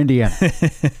perfectly for Indiana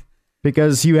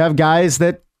because you have guys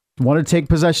that want to take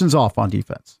possessions off on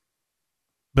defense.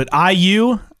 But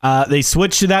IU, they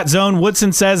switched to that zone.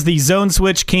 Woodson says the zone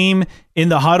switch came in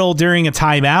the huddle during a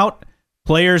timeout.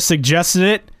 Players suggested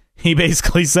it. He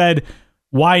basically said,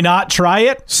 why not try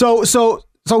it? So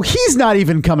he's not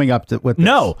even coming up with this.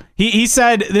 No, he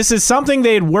said this is something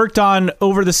they had worked on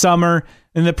over the summer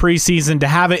in the preseason to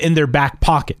have it in their back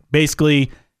pocket, basically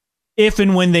if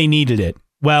and when they needed it.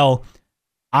 Well,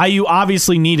 IU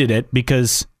obviously needed it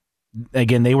because,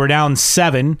 again, they were down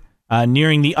 7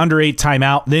 nearing the under 8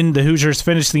 timeout. Then the Hoosiers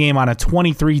finished the game on a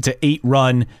 23-8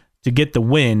 run to get the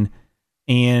win.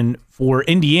 And for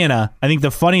Indiana, I think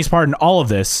the funniest part in all of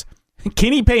this,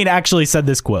 Kenny Payne actually said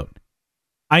this quote,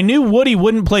 "I knew Woody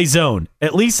wouldn't play zone.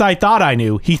 At least I thought I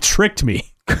knew. He tricked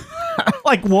me."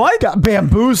 Like, what? Got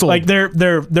bamboozled. Like,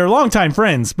 they're longtime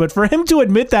friends, but for him to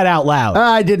admit that out loud.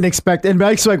 I didn't expect it. And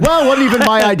Mike's like, well, it wasn't even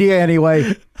my idea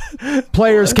anyway.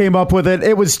 Players came up with it.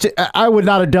 It was I would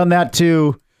not have done that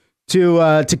to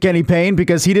Kenny Payne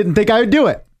because he didn't think I would do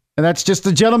it. And that's just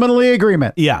a gentlemanly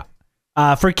agreement. Yeah.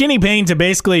 For Kenny Payne to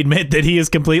basically admit that he is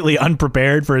completely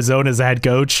unprepared for his zone as a head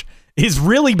coach is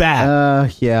really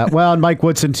bad. Yeah. Well, and Mike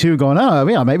Woodson, too, going, oh,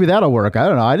 yeah, maybe that'll work. I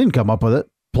don't know. I didn't come up with it.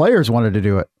 Players wanted to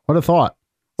do it. What a thought.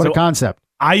 What a concept.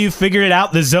 IU figured it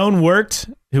out. The zone worked.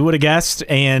 Who would have guessed?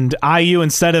 And IU,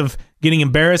 instead of getting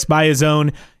embarrassed by his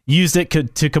zone, used it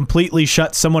to completely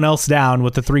shut someone else down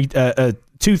with the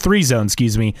 2-3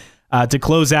 zone, to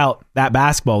close out that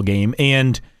basketball game.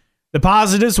 And the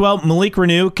positives, well, Malik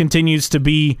Renew continues to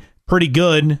be pretty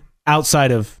good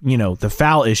outside of, the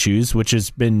foul issues, which has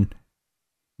been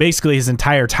basically his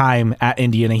entire time at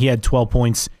Indiana. He had 12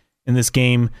 points in this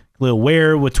game. Khalil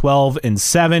Ware with 12 and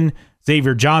 7.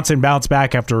 Xavier Johnson bounced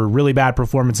back after a really bad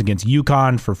performance against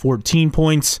UConn for 14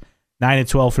 points, 9 and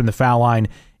 12 from the foul line.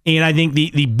 And I think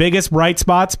the biggest bright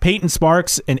spots, Peyton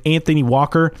Sparks and Anthony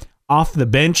Walker off the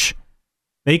bench,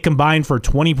 they combined for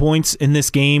 20 points in this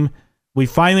game. We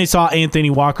finally saw Anthony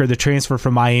Walker, the transfer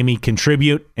from Miami,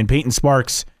 contribute, and Peyton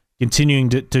Sparks continuing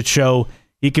to show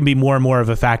he can be more and more of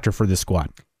a factor for this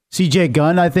squad. CJ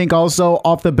Gunn, I think, also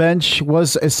off the bench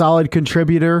was a solid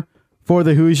contributor for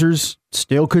the Hoosiers.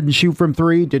 Still couldn't shoot from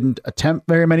 3, didn't attempt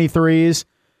very many threes.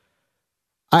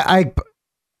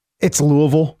 It's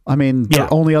Louisville. I mean,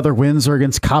 their only other wins are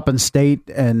against Coppin State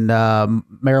and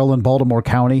Maryland, Baltimore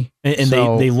County. And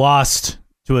they lost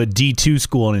to a D2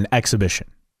 school in an exhibition.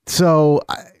 So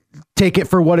take it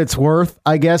for what it's worth,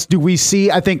 I guess. Do we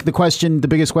see, I think the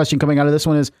biggest question coming out of this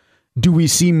one is, do we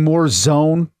see more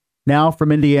zone now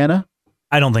from Indiana?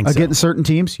 I don't think so. Against certain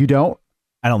teams? You don't?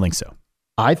 I don't think so.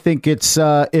 I think it's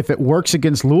if it works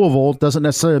against Louisville, it doesn't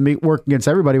necessarily work against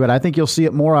everybody, but I think you'll see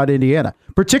it more out of Indiana,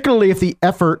 particularly if the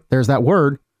effort, there's that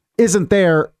word, isn't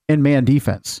there in man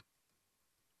defense.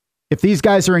 If these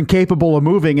guys are incapable of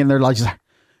moving and they're like,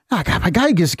 oh God, my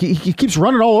guy he keeps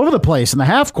running all over the place in the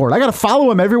half court. I got to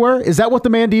follow him everywhere. Is that what the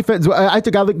man defense? I have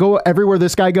to go everywhere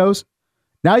this guy goes.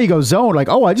 Now you go zone, like,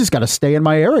 oh, I just got to stay in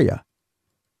my area.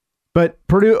 But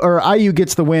Purdue or IU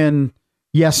gets the win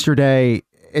yesterday.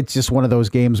 It's just one of those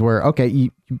games where, okay, you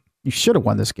should have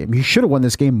won this game. You should have won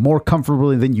this game more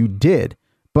comfortably than you did.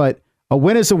 But a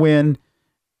win is a win.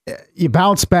 You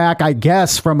bounce back, I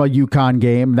guess, from a UConn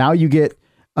game. Now you get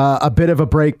a bit of a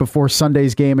break before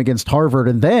Sunday's game against Harvard.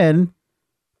 And then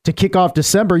to kick off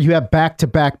December, you have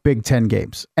back-to-back Big Ten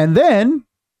games. And then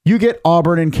you get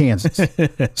Auburn and Kansas.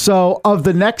 So of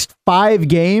the next 5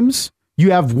 games,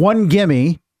 you have 1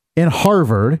 gimme in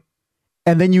Harvard,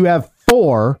 and then you have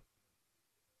 4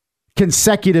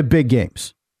 consecutive big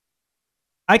games.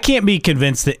 I can't be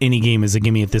convinced that any game is a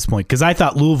gimme at this point because I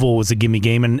thought Louisville was a gimme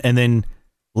game, and then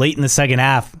late in the second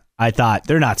half, I thought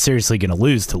they're not seriously going to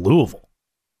lose to Louisville.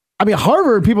 I mean,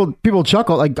 Harvard, people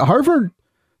chuckle. Like, Harvard,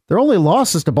 their only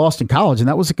loss is to Boston College, and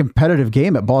that was a competitive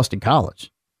game at Boston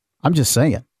College. I'm just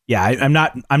saying. Yeah, I'm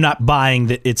not buying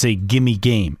that it's a gimme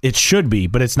game. It should be,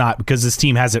 but it's not because this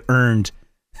team hasn't earned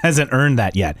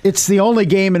that yet. It's the only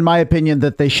game, in my opinion,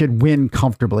 that they should win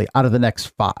comfortably out of the next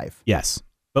 5. Yes,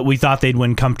 but we thought they'd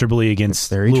win comfortably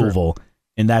against Louisville,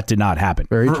 and that did not happen.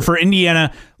 For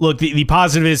Indiana, look, the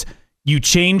positive is you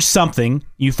changed something.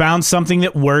 You found something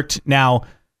that worked. Now,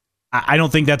 I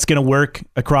don't think that's going to work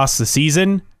across the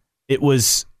season. It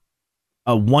was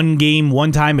a one-game,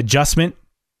 one-time adjustment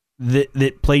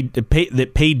that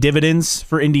paid dividends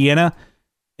for Indiana.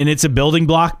 And it's a building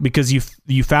block because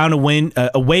you found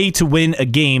a way to win a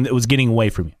game that was getting away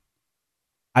from you.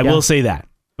 I will say that.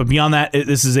 But beyond that,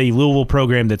 this is a Louisville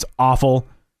program that's awful.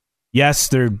 Yes,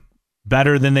 they're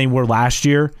better than they were last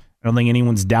year, I don't think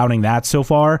anyone's doubting that so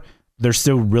far. They're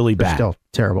still really bad. They're still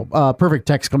terrible. Perfect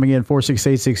text coming in,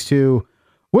 46862.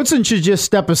 Woodson should just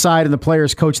step aside and the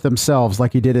players coach themselves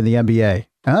like he did in the NBA.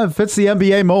 It fits the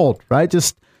NBA mold, right?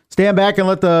 Just stand back and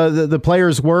let the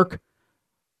players work.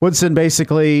 Woodson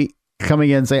basically coming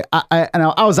in and say, I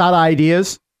was out of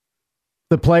ideas.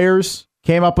 The players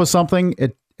came up with something.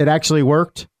 It actually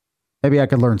worked. Maybe I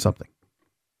could learn something.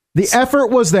 The effort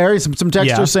was there. Some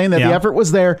texters saying that the effort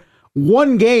was there.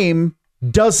 One game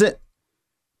doesn't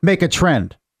make a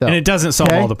trend, though. And it doesn't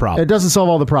solve all the problems. It doesn't solve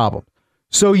all the problems.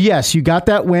 So, yes, you got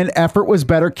that win. Effort was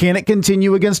better. Can it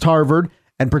continue against Harvard?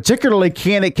 And particularly,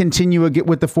 can it continue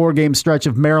with the 4-game stretch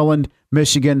of Maryland,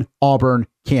 Michigan, Auburn,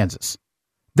 Kansas?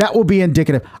 That will be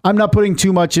indicative. I'm not putting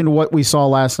too much into what we saw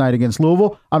last night against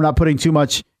Louisville. I'm not putting too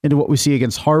much into what we see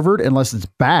against Harvard unless it's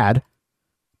bad.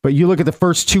 But you look at the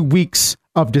first 2 weeks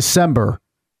of December,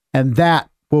 and that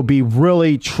will be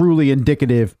really, truly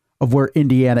indicative of where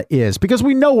Indiana is. Because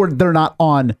we know they're not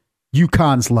on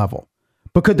UConn's level.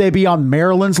 But could they be on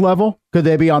Maryland's level? Could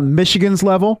they be on Michigan's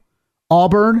level?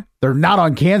 Auburn? They're not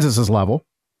on Kansas's level.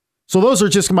 So those are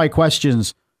just my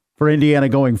questions for Indiana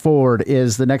going forward,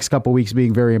 is the next couple weeks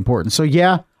being very important. So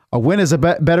yeah, a win is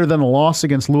better than a loss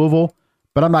against Louisville,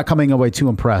 but I'm not coming away too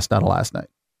impressed out of last night.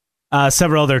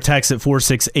 Several other texts at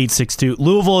 46862.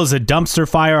 Louisville is a dumpster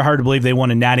fire. Hard to believe they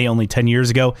won a Natty only 10 years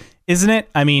ago, isn't it?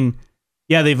 I mean,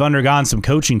 yeah, they've undergone some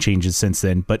coaching changes since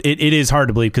then, but it is hard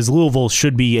to believe because Louisville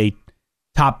should be a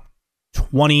top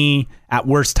 20, at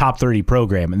worst top 30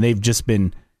 program, and they've just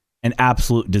been an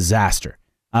absolute disaster.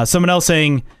 Someone else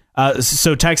saying,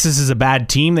 so Texas is a bad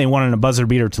team. They won in a buzzer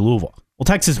beater to Louisville. Well,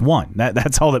 Texas won.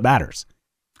 That's all that matters.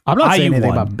 I'm not saying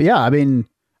anything about. Yeah, I mean,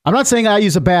 I'm not saying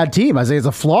IU's a bad team. I say it's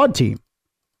a flawed team.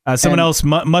 Someone else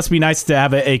must be nice to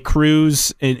have a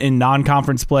cruise in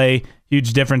non-conference play.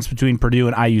 Huge difference between Purdue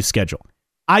and IU's schedule.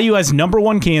 IU has number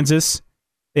 1 Kansas.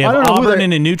 They have Auburn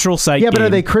in a neutral site. Yeah, but are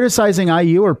they criticizing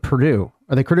IU or Purdue?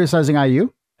 Are they criticizing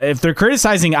IU? If they're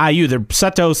criticizing IU, they're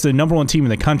set to host the number 1 team in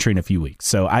the country in a few weeks.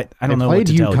 So I don't know what to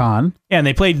tell you. They played UConn. Yeah, and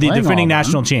they played the defending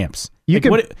national champs.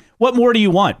 What more do you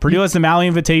want? Purdue has the Maui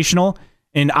Invitational,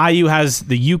 and IU has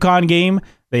the UConn game.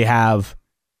 They have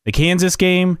the Kansas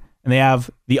game, and they have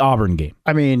the Auburn game.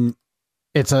 I mean,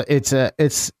 it's an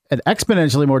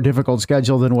exponentially more difficult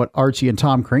schedule than what Archie and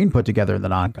Tom Crean put together in the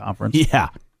non-conference. Yeah.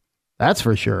 That's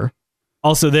for sure.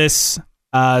 Also this,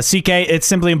 CK, it's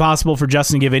simply impossible for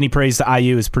Justin to give any praise to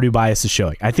IU as Purdue bias is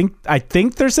showing. I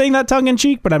think they're saying that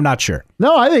tongue-in-cheek, but I'm not sure.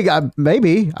 No, I think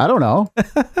maybe. I don't know.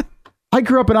 I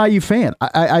grew up an IU fan.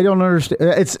 I don't understand.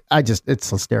 It's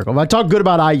hysterical. If I talk good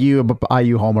about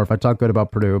IU homer. If I talk good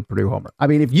about Purdue homer. I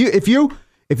mean, if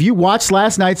you watched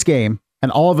last night's game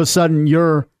and all of a sudden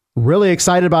you're really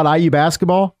excited about IU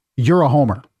basketball, you're a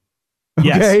homer. Okay?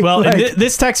 Yes. Well,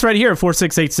 this text right here,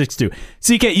 46862.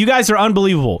 CK, you guys are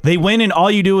unbelievable. They win and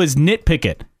all you do is nitpick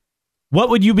it. What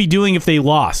would you be doing if they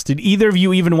lost? Did either of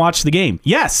you even watch the game?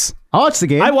 Yes. I watched the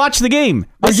game. I watched the game.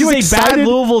 This is a bad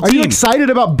Louisville team. Are you excited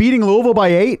about beating Louisville by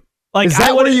 8? Is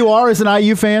that what you are as an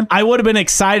IU fan? I would have been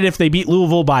excited if they beat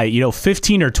Louisville by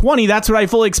 15 or 20. That's what I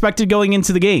fully expected going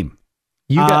into the game.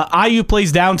 IU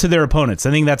plays down to their opponents.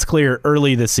 I think that's clear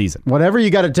early this season. Whatever you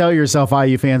got to tell yourself,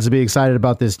 IU fans, to be excited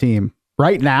about this team.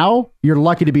 Right now, you're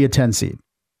lucky to be a 10 seed.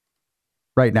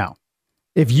 Right now.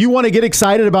 If you want to get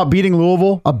excited about beating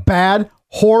Louisville, a bad,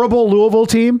 horrible Louisville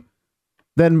team,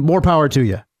 then more power to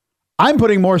you. I'm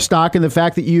putting more stock in the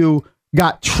fact that you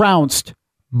got trounced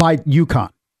by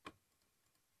UConn.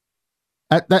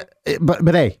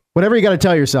 But hey, whatever you got to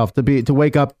tell yourself to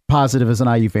wake up positive as an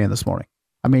IU fan this morning.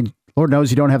 I mean, Lord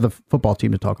knows you don't have the football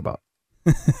team to talk about.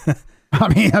 I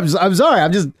mean, I'm sorry.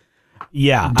 I'm just...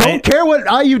 Yeah. Don't care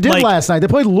what IU did last night. They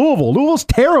played Louisville. Louisville's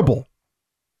terrible.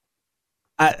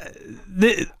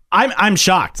 I'm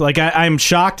shocked. I'm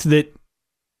shocked that...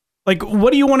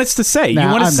 what do you want us to say? You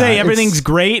want to say everything's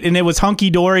great and it was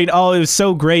hunky-dory and it was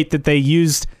so great that they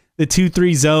used the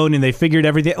 2-3 zone and they figured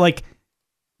everything...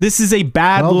 this is a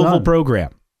bad Louisville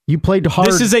program. You played hard.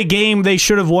 This is a game they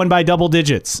should have won by double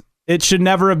digits. It should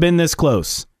never have been this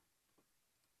close.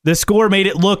 The score made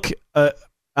it look...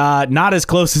 not as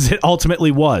close as it ultimately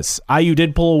was. IU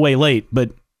did pull away late,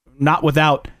 but not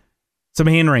without some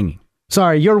hand-wringing.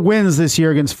 Sorry, your wins this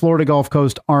year against Florida Gulf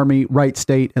Coast, Army, Wright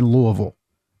State, and Louisville.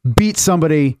 Beat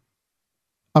somebody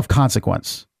of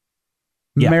consequence.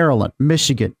 Yeah. Maryland,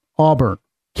 Michigan, Auburn,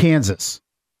 Kansas.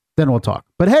 Then we'll talk.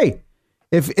 But hey,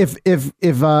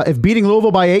 if beating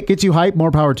Louisville by 8 gets you hype,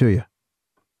 more power to you.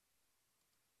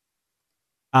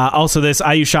 Also, this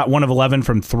IU shot 1 of 11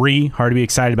 from 3. Hard to be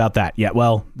excited about that. Yeah,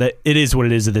 well, it is what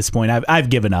it is at this point. I've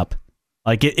given up.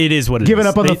 Like it is what it Giving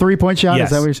is. up on the 3-point shot? Yes,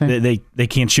 is that what you're saying? They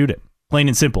can't shoot it. Plain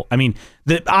and simple. I mean,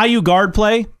 the IU guard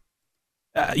play,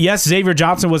 yes, Xavier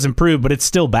Johnson was improved, but it's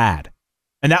still bad.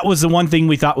 And that was the one thing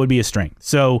we thought would be a strength.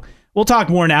 So we'll talk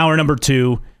more in hour number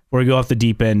 2 before we go off the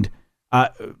deep end.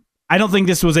 I don't think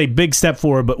this was a big step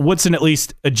forward, but Woodson at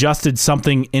least adjusted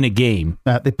something in a game.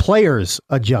 The players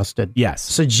adjusted. Yes.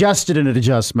 Suggested an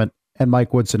adjustment, and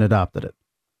Mike Woodson adopted it.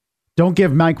 Don't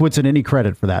give Mike Woodson any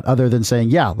credit for that other than saying,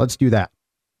 yeah, let's do that.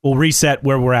 We'll reset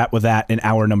where we're at with that in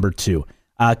hour number 2.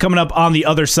 Coming up on the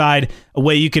other side, a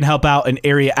way you can help out an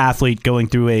area athlete going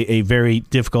through a very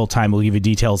difficult time. We'll give you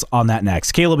details on that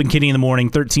next. Caleb and Kenny in the morning,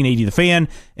 1380 The Fan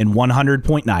and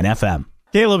 100.9 FM.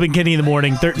 Caleb and Kenny in the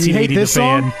morning, 1380 The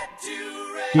Fan.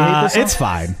 It's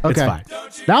fine. Okay. It's fine.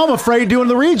 Now I'm afraid doing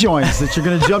the rejoins that you're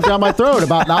going to jump down my throat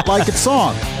about not liking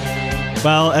song.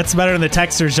 Well, that's better than the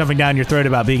texters jumping down your throat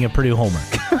about being a Purdue homer.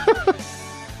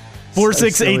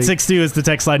 46862 is the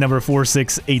text line number,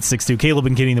 46862. Caleb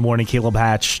and Kenny in the morning. Caleb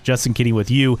Hatch, Justin Kenny with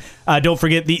you. Don't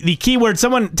forget the keyword.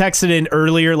 Someone texted in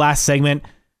earlier last segment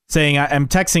saying I'm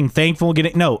texting thankful.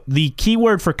 No, the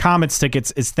keyword for Comets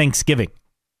tickets is Thanksgiving.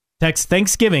 Text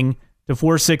Thanksgiving to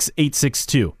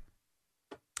 46862.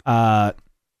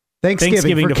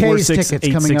 Thanksgiving to for K's tickets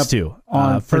coming up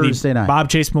on Thursday night. Bob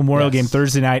Chase Memorial Game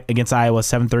Thursday night against Iowa,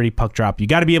 7:30 puck drop. You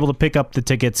got to be able to pick up the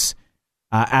tickets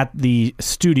at the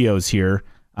studios here,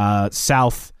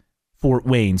 South Fort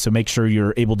Wayne. So make sure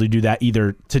you're able to do that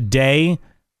either today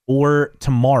or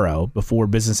tomorrow before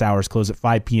business hours close at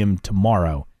 5 p.m.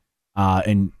 tomorrow,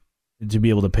 and to be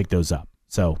able to pick those up.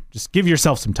 So just give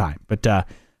yourself some time. But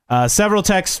several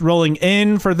texts rolling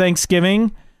in for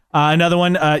Thanksgiving. Another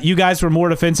one, you guys were more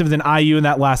defensive than IU in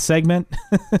that last segment.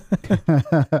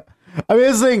 I mean,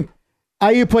 this thing,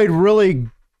 IU played really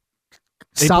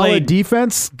solid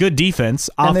defense. Good defense.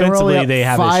 And Offensively, they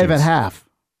have 5 issues. at half.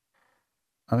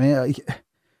 I mean,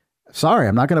 sorry,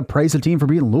 I'm not going to praise a team for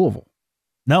beating Louisville.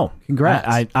 No. Congrats.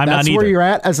 I'm That's not either. where you're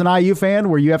at as an IU fan,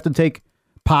 where you have to take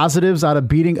positives out of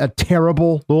beating a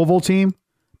terrible Louisville team.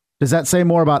 Does that say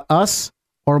more about us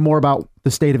or more about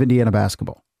the state of Indiana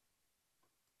basketball?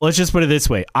 Let's just put it this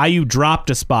way. IU dropped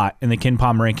a spot in the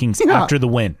KenPom rankings after the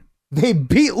win. They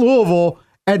beat Louisville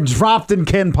and dropped in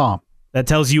KenPom. That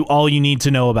tells you all you need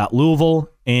to know about Louisville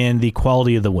and the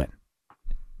quality of the win.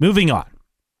 Moving on.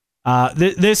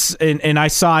 This, and I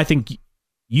saw, I think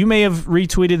you may have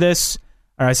retweeted this,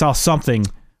 or I saw something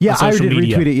on social media. I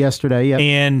did retweet it yesterday. Yep.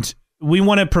 And we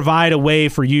want to provide a way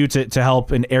for you to help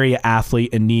an area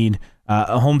athlete in need.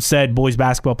 A Homestead boys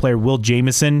basketball player, Will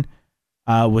Jamison,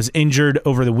 was injured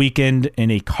over the weekend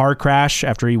in a car crash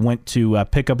after he went to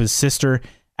pick up his sister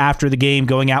after the game,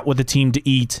 going out with the team to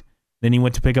eat. Then he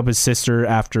went to pick up his sister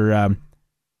after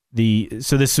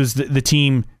so this was the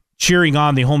team cheering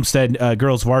on the Homestead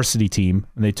girls varsity team,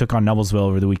 and they took on Noblesville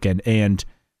over the weekend. And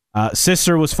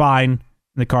sister was fine in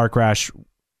the car crash.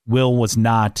 Will was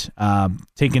not,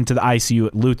 taken to the ICU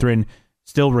at Lutheran,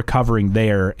 still recovering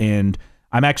there. And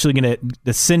I'm actually going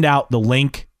to send out the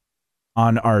link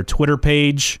on our Twitter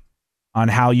page on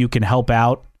how you can help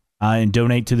out and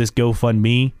donate to this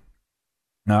GoFundMe.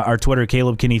 Our Twitter,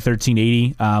 Caleb Kinney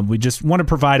 1380. We just want to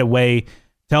provide a way to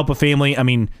help a family. I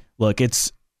mean, look,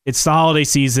 it's the holiday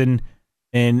season,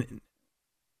 and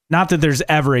not that there's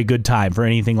ever a good time for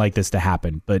anything like this to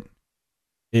happen, but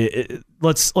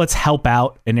let's help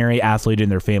out an area athlete and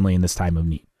their family in this time of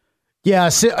need. Yeah,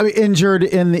 I mean, injured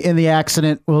in the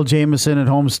accident, Will Jamison at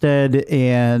Homestead,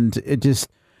 and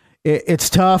it's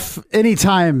tough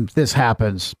anytime this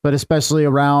happens, but especially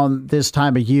around this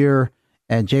time of year.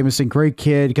 And Jamison, great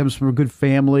kid, comes from a good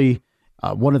family,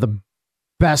 one of the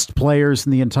best players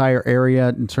in the entire area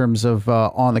in terms of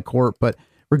on the court. But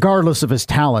regardless of his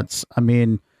talents, I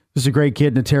mean, this is a great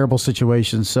kid in a terrible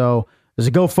situation. So there's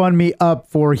a GoFundMe up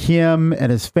for him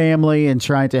and his family and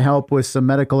trying to help with some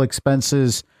medical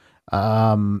expenses.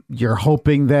 You're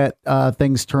hoping that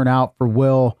things turn out for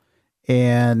Will,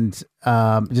 and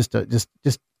just a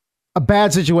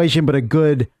bad situation, but a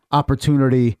good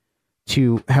opportunity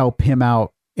to help him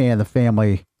out and the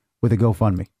family with a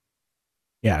GoFundMe.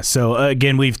 Yeah. So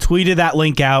again, we've tweeted that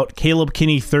link out, Caleb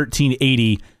Kinney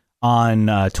 1380 on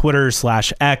Twitter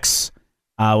 /X.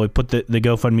 We put the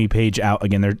GoFundMe page out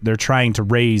again. They're trying to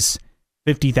raise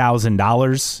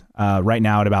 $50,000 right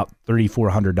now at about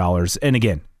 $3,400. And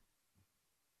again,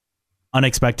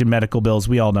 unexpected medical bills.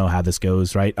 We all know how this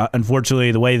goes, right?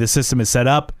 Unfortunately, the way the system is set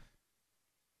up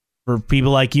for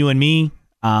people like you and me,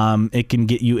 it can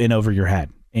get you in over your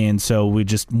head. And so we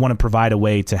just want to provide a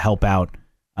way to help out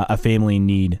a family in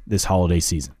need this holiday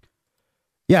season.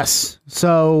 Yes.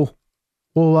 So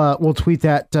We'll tweet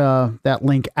that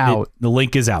link out. The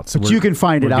link is out, so but you can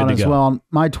find it out as well on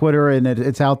my Twitter, and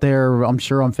it's out there. I'm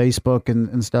sure on Facebook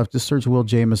and stuff. Just search Will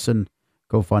Jamison,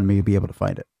 GoFundMe, you'll be able to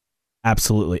find it.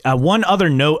 Absolutely. One other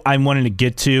note I wanted to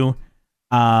get to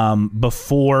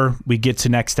before we get to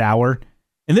next hour,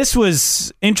 and this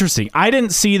was interesting. I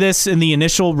didn't see this in the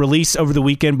initial release over the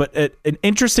weekend, but an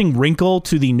interesting wrinkle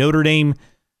to the Notre Dame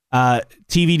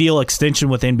TV deal extension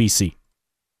with NBC.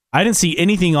 I didn't see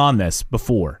anything on this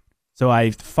before, so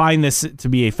I find this to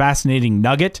be a fascinating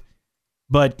nugget.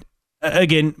 But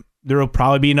again, there will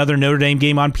probably be another Notre Dame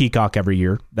game on Peacock every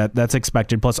year. That's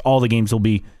expected. Plus, all the games will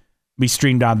be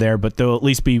streamed on there, but there'll at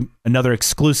least be another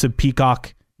exclusive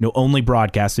Peacock only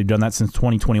broadcast. They've done that since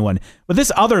 2021. But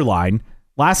this other line,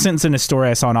 last sentence in a story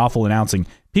I saw an awful announcing,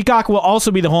 Peacock will also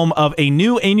be the home of a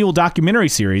new annual documentary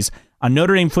series on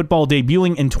Notre Dame football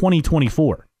debuting in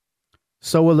 2024.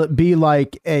 So will it be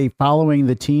like a following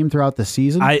the team throughout the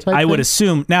season? I would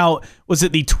assume. Now, was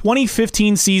it the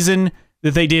 2015 season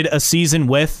that they did a season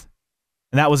with?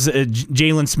 And that was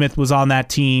Jalen Smith was on that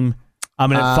team.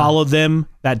 And it followed them.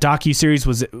 That docuseries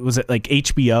was it like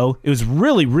HBO? It was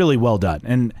really, really well done.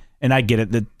 And I get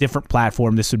it. The different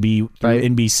platform. This would be through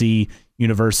NBC,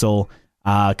 Universal,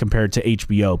 compared to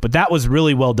HBO. But that was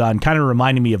really well done. Kind of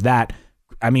reminding me of that.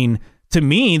 I mean, to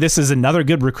me, this is another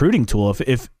good recruiting tool.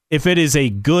 If it is a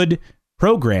good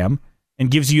program and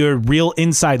gives you a real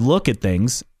inside look at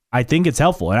things, I think it's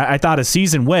helpful. And I thought a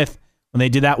season with, when they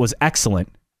did that, was excellent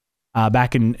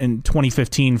back in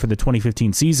 2015 for the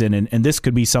 2015 season. And this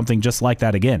could be something just like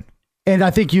that again. And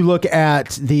I think you look at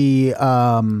the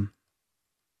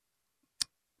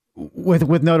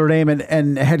with Notre Dame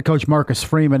and head coach Marcus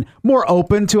Freeman, more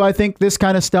open to, I think, this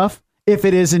kind of stuff. If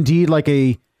it is indeed like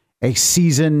a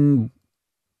season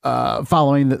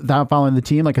following the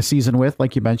team, like a season with,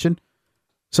 like you mentioned.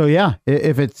 So yeah,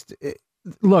 if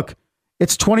look,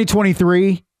 it's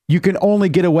 2023. You can only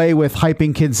get away with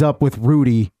hyping kids up with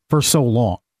Rudy for so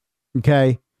long.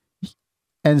 Okay.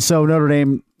 And so Notre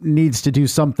Dame needs to do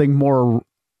something more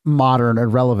modern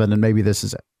and relevant, and maybe this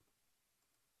is it.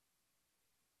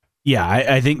 Yeah,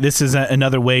 I think this is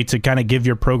another way to kind of give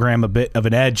your program a bit of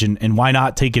an edge, and why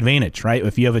not take advantage, right?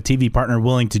 If you have a TV partner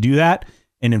willing to do that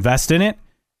and invest in it,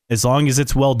 as long as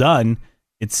it's well done,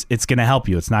 it's going to help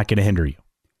you. It's not going to hinder you.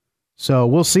 So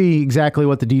we'll see exactly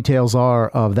what the details are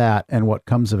of that and what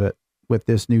comes of it with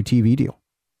this new TV deal.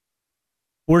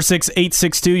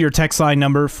 46862, your text line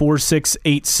number,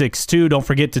 46862. Don't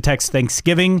forget to text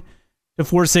Thanksgiving to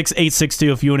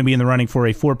 46862 if you want to be in the running for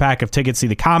a 4-pack of tickets. See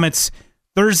the Comets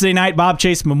Thursday night Bob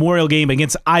Chase Memorial game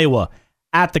against Iowa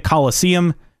at the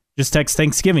Coliseum. Just text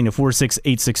Thanksgiving to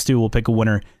 46862. We'll pick a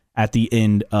winner at the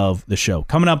end of the show.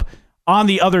 Coming up on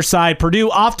the other side, Purdue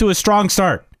off to a strong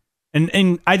start.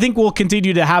 And I think we'll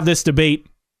continue to have this debate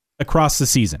across the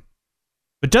season.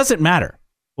 But does it matter?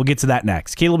 We'll get to that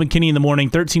next. Caleb and Kenny in the morning,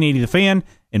 1380 The Fan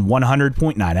and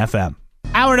 100.9 FM.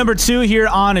 Hour number 2 here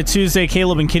on a Tuesday.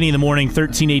 Caleb and Kenny in the morning,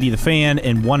 1380 The Fan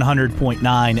and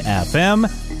 100.9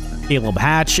 FM. Caleb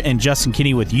Hatch and Justin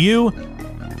Kinney with you.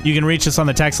 You can reach us on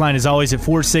the text line as always at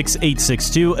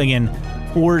 46862. Again,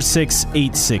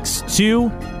 46862.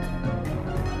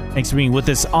 Thanks for being with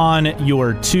us on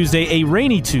your Tuesday, a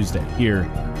rainy Tuesday here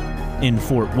in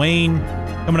Fort Wayne.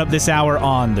 Coming up this hour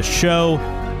on the show,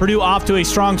 Purdue off to a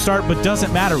strong start, but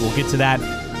doesn't matter. We'll get to that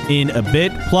in a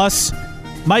bit. Plus,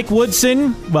 Mike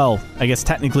Woodson, well, I guess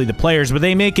technically the players, but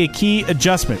they make a key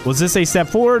adjustment. Was this a step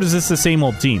forward, or is this the same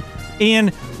old team? And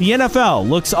the NFL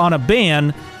looks on a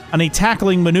ban on a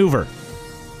tackling maneuver.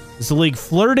 Is the league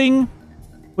flirting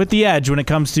with the edge when it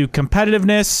comes to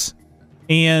competitiveness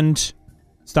and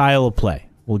style of play?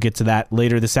 We'll get to that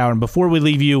later this hour. And before we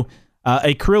leave you,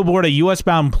 a crew aboard a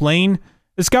U.S.-bound plane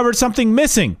discovered something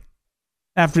missing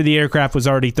after the aircraft was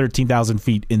already 13,000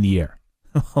 feet in the air.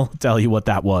 I'll tell you what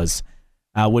that was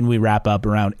when we wrap up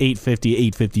around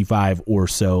 8:50, 8:55 or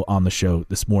so on the show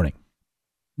this morning.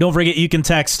 Don't forget, you can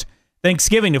text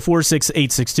Thanksgiving to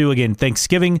 46862. Again,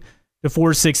 Thanksgiving to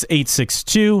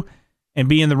 46862 and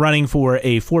be in the running for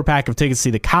a 4-pack of tickets to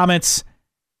see the Comets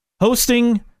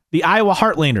hosting the Iowa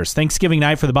Heartlanders Thanksgiving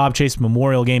night for the Bob Chase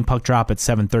Memorial Game. Puck drop at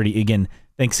 7:30. Again,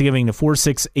 Thanksgiving to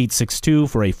 46862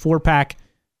 for a 4-pack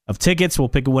of tickets. We'll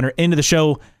pick a winner into the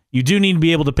show. You do need to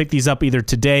be able to pick these up either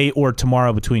today or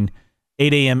tomorrow between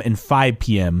 8 a.m. and 5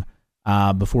 p.m.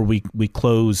 Before we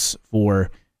close for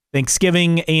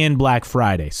Thanksgiving and Black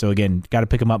Friday. So again, got to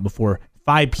pick them up before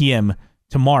 5 p.m.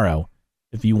 tomorrow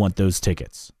if you want those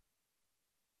tickets.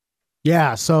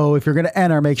 Yeah, so if you're going to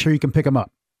enter, make sure you can pick them up.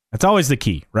 That's always the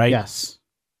key, right? Yes.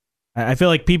 I feel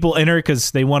like people enter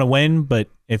because they want to win, but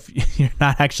if you're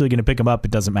not actually going to pick them up,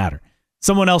 it doesn't matter.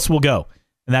 someone else will go.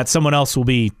 And that someone else will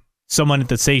be someone at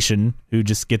the station who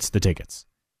just gets the tickets.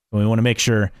 So we want to make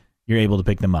sure you're able to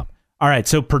pick them up. All right,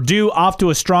 so Purdue off to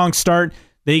a strong start.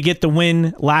 They get the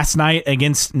win last night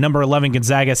against number 11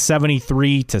 Gonzaga,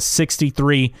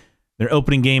 73-63. Their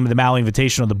opening game of the Maui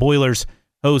Invitational. The Boilers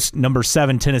host number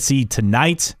 7 Tennessee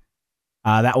tonight.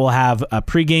 That will have a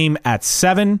pregame at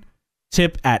 7,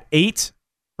 tip at 8,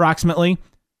 approximately,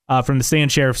 from the Stan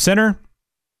Sheriff Center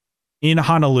in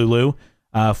Honolulu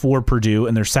for Purdue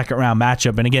in their second-round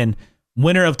matchup. And again,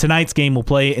 winner of tonight's game will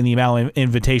play in the Maui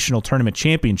Invitational Tournament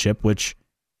Championship, which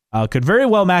could very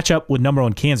well match up with number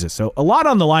 1 Kansas. So a lot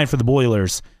on the line for the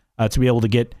Boilers to be able to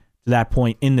get to that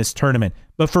point in this tournament.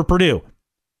 But for Purdue,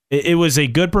 it was a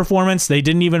good performance. They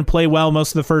didn't even play well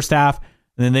most of the first half,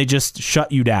 and then they just shut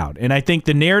you down. And I think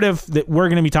the narrative that we're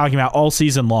going to be talking about all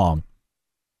season long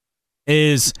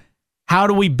is how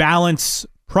do we balance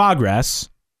progress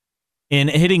in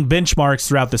hitting benchmarks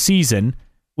throughout the season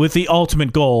with the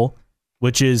ultimate goal,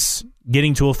 which is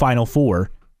getting to a Final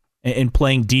Four and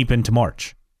playing deep into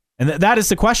March. And that is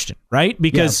the question, right?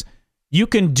 Because you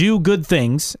can do good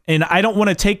things, and I don't want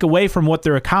to take away from what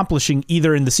they're accomplishing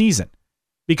either in the season.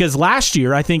 Because last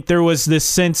year, I think there was this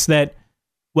sense that,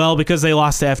 well, because they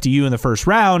lost to FDU in the first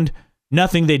round,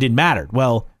 nothing they did mattered.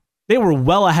 Well, they were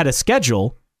well ahead of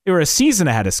schedule. They were a season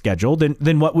ahead of schedule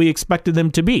than what we expected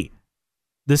them to be.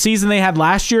 The season they had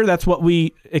last year, that's what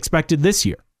we expected this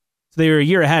year. So they were a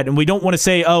year ahead. And we don't want to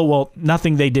say, oh, well,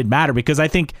 nothing they did matter, because I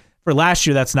think for last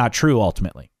year, that's not true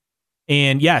ultimately.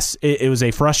 And yes, it was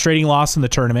a frustrating loss in the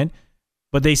tournament,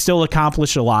 but they still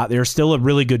accomplished a lot. They're still a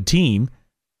really good team.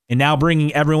 And now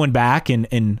bringing everyone back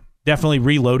and definitely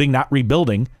reloading, not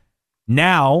rebuilding.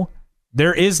 Now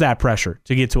there is that pressure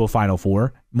to get to a Final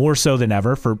Four, more so than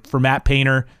ever for Matt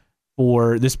Painter,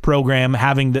 for this program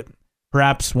having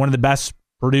perhaps one of the best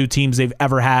Purdue teams they've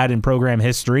ever had in program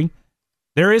history.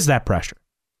 There is that pressure.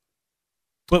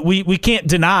 But we can't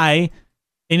deny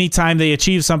anytime they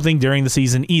achieve something during the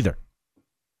season either.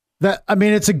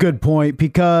 It's a good point,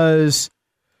 because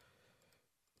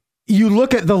you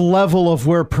look at the level of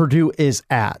where Purdue is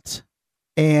at,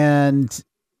 and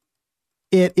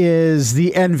it is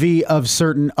the envy of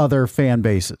certain other fan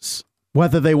bases,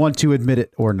 whether they want to admit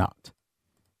it or not,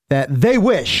 that they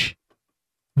wish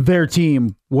their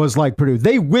team was like Purdue.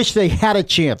 They wish they had a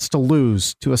chance to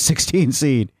lose to a 16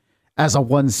 seed as a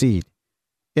 1 seed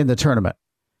in the tournament.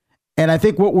 And I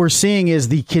think what we're seeing is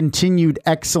the continued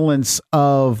excellence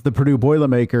of the Purdue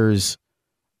Boilermakers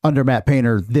under Matt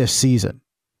Painter this season.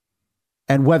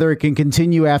 And whether it can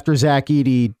continue after Zach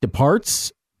Edey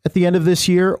departs at the end of this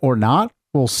year or not,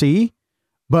 we'll see.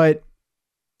 But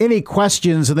any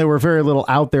questions, and there were very little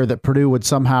out there, that Purdue would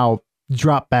somehow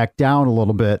drop back down a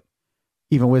little bit,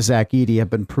 even with Zach Edey, have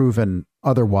been proven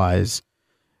otherwise.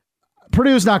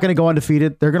 Purdue's not going to go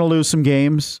undefeated. They're going to lose some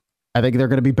games. I think they're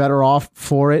going to be better off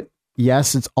for it.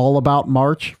 Yes, it's all about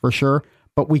March for sure,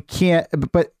 but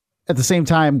but at the same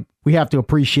time, we have to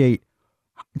appreciate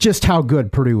just how good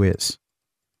Purdue is,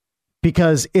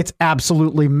 because it's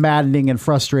absolutely maddening and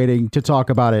frustrating to talk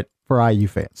about it for IU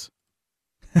fans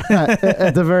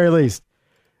at the very least.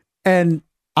 And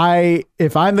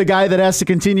if I'm the guy that has to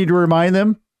continue to remind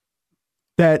them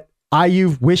that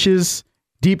IU wishes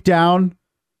deep down,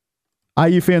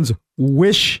 IU fans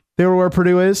wish they were where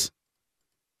Purdue is,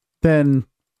 then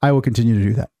I will continue to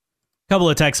do that. Couple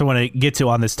of texts I want to get to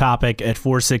on this topic at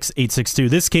 46862.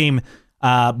 This came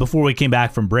before we came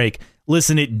back from break.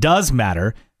 Listen, it does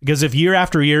matter, because if year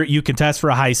after year you contest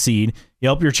for a high seed, you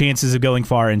help your chances of going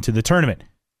far into the tournament.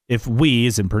 If we,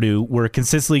 as in Purdue, were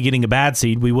consistently getting a bad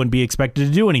seed, we wouldn't be expected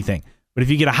to do anything. But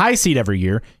if you get a high seed every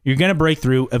year, you're going to break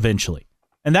through eventually.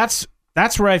 And that's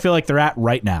where I feel like they're at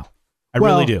right now. I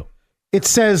really do. It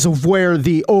says where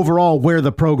the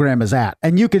program is at.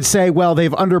 And you could say, well,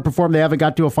 they've underperformed. They haven't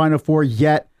got to a Final Four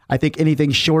yet. I think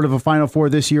anything short of a Final Four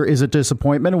this year is a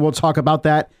disappointment. And we'll talk about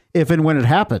that if and when it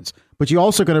happens. But you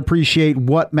also can appreciate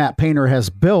what Matt Painter has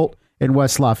built in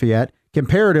West Lafayette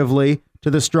comparatively to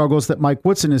the struggles that Mike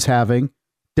Woodson is having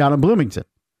down in Bloomington.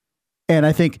 And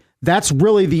I think that's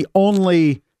really the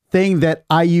only thing that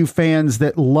IU fans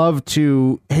that love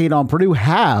to hate on Purdue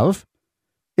have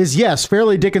is, yes,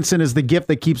 Fairleigh Dickinson is the gift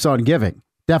that keeps on giving.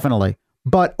 Definitely.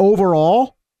 But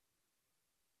overall,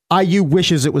 IU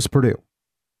wishes it was Purdue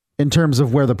in terms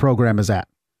of where the program is at.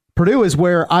 Purdue is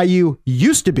where IU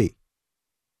used to be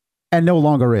and no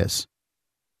longer is.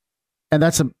 And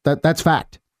that's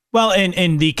fact. Well,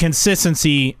 and the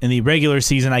consistency in the regular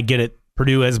season, I get it.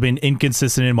 Purdue has been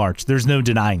inconsistent in March. There's no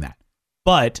denying that.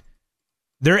 But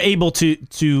they're able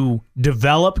to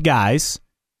develop guys,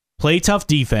 play tough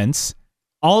defense,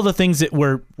 all the things that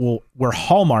were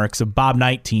hallmarks of Bob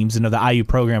Knight teams and of the IU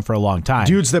program for a long time.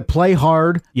 Dudes that play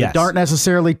hard, yes, that aren't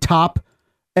necessarily top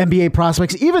NBA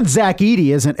prospects. Even Zach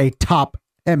Edey isn't a top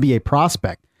NBA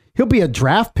prospect. He'll be a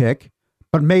draft pick,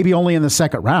 but maybe only in the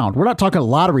second round. We're not talking a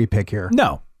lottery pick here.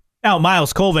 No. Now,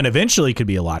 Miles Colvin eventually could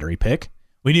be a lottery pick.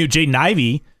 We knew Jaden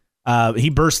Ivey, he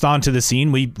burst onto the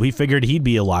scene. We figured he'd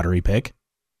be a lottery pick.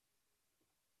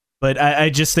 But I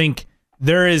just think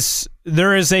there is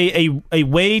a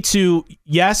way to,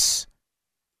 yes,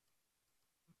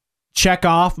 check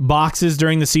off boxes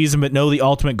during the season, but know the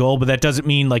ultimate goal. But that doesn't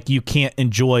mean like you can't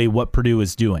enjoy what Purdue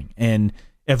is doing. And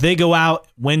if they go out,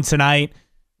 win tonight,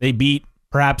 they beat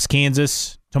perhaps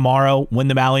Kansas tomorrow, win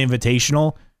the Valley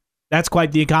Invitational, that's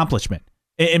quite the accomplishment.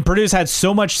 And Purdue's had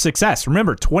so much success.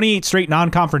 Remember, 28 straight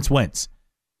non-conference wins.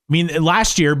 I mean,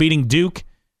 last year beating Duke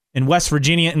and West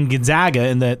Virginia and Gonzaga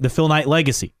in the Phil Knight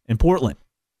legacy in Portland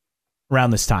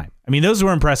around this time. I mean, those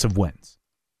were impressive wins.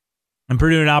 And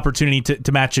Purdue an opportunity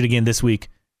to match it again this week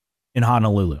in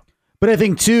Honolulu. But I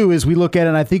think, too, as we look at it,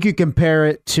 and I think you compare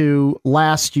it to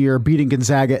last year beating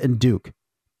Gonzaga and Duke.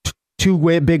 Two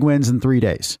big wins in 3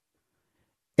 days.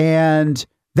 And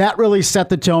that really set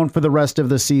the tone for the rest of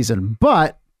the season.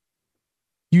 But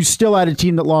you still had a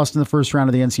team that lost in the first round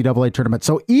of the NCAA tournament.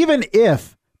 So even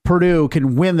if Purdue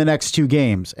can win the next two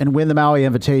games and win the Maui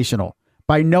Invitational,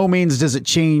 by no means does it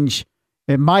change,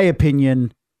 in my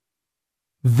opinion,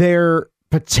 their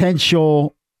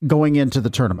potential going into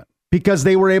the tournament. Because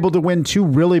they were able to win two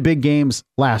really big games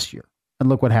last year. And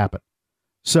look what happened.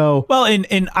 So well,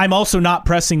 and I'm also not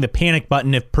pressing the panic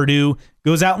button if Purdue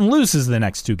goes out and loses the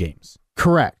next two games.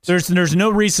 Correct. There's no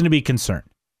reason to be concerned.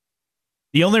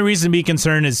 The only reason to be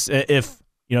concerned is if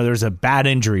there's a bad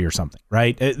injury or something,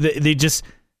 right?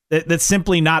 That's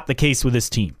simply not the case with this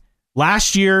team.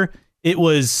 Last year it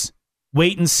was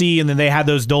wait and see, and then they had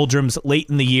those doldrums late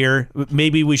in the year.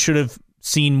 Maybe we should have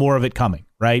seen more of it coming,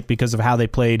 right? Because of how they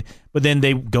played. But then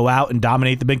they go out and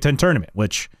dominate the Big Ten tournament,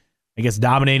 which I guess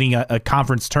dominating a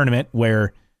conference tournament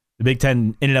where the Big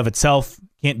Ten in and of itself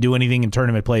can't do anything in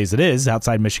tournament play as it is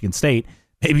outside Michigan State,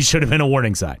 maybe should have been a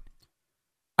warning sign.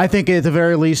 I think at the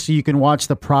very least you can watch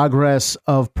the progress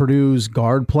of Purdue's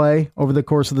guard play over the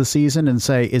course of the season and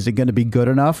say, is it going to be good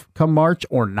enough come March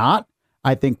or not?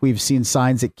 I think we've seen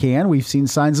signs it can. We've seen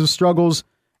signs of struggles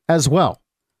as well.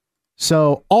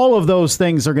 So all of those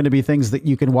things are going to be things that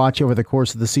you can watch over the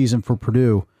course of the season for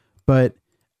Purdue. But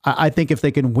I think if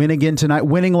they can win again tonight,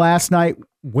 winning last night,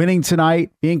 winning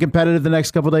tonight, being competitive the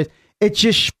next couple of days, it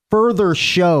just further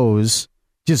shows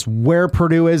just where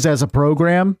Purdue is as a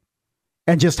program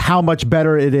and just how much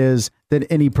better it is than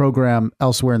any program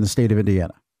elsewhere in the state of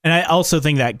Indiana. And I also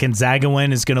think that Gonzaga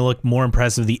win is going to look more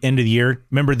impressive at the end of the year.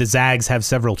 Remember, the Zags have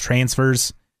several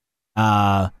transfers.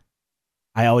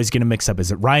 I always get them mixed up.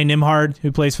 Is it Ryan Nimhard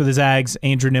who plays for the Zags?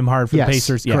 Andrew Nimhard for the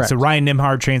Pacers? Yeah, correct. So Ryan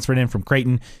Nimhard transferred in from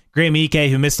Creighton. Graham Ike,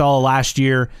 who missed all of last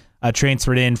year,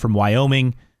 transferred in from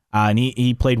Wyoming, and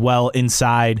he played well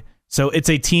inside. So it's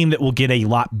a team that will get a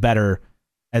lot better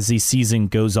as the season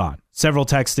goes on. Several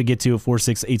texts to get to at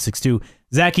 46862.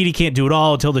 Zach Edey can't do it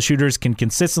all until the shooters can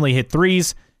consistently hit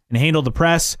threes and handle the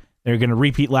press. They're going to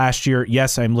repeat last year.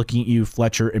 Yes, I'm looking at you,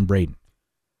 Fletcher and Braden.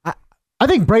 I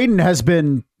think Braden has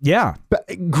been... Yeah.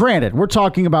 Granted, we're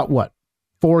talking about what?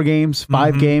 4 games,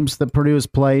 5 games that Purdue has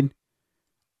played.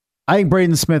 I think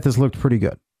Braden Smith has looked pretty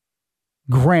good.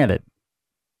 Granted,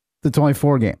 it's only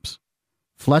 4 games.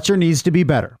 Fletcher needs to be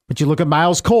better. But you look at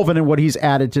Miles Colvin and what he's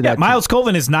added to that. Miles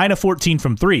Colvin is 9 of 14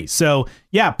 from 3. So,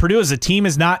 yeah, Purdue as a team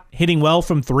is not hitting well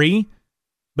from 3.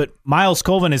 But Miles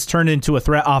Colvin has turned into a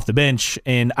threat off the bench.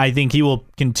 And I think he will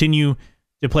continue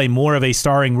to play more of a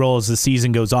starring role as the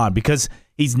season goes on, because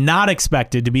he's not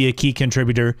expected to be a key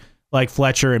contributor like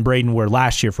Fletcher and Braden were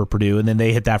last year for Purdue, and then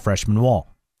they hit that freshman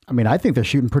wall. I mean, I think they're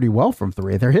shooting pretty well from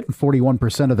 3. They're hitting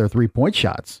 41% of their 3-point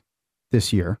shots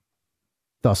this year,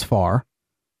 thus far.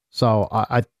 So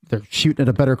they're shooting at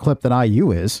a better clip than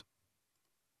IU is.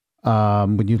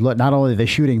 When you not only are they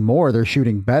shooting more, they're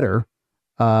shooting better.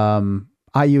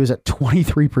 IU is at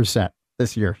 23%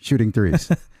 this year shooting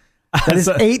threes. That is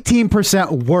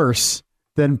 18% worse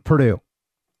than Purdue.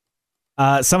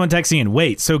 Someone texting in,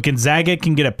 wait, so Gonzaga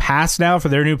can get a pass now for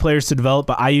their new players to develop,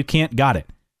 but IU can't? Got it.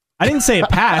 I didn't say a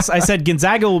pass. I said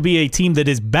Gonzaga will be a team that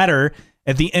is better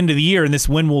at the end of the year, and this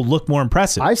win will look more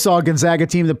impressive. I saw a Gonzaga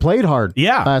team that played hard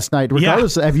last night.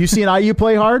 Regardless, have you seen IU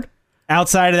play hard?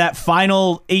 Outside of that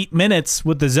final 8 minutes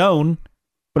with the zone.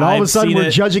 But all of a sudden,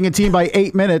 we're judging a team by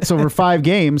 8 minutes over 5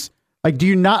 games. Like, do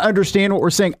you not understand what we're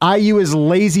saying? IU is a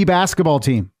lazy basketball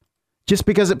team. Just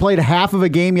because it played half of a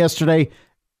game yesterday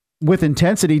with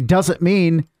intensity doesn't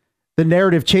mean the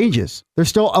narrative changes. They're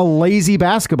still a lazy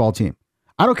basketball team.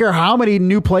 I don't care how many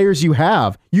new players you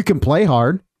have. You can play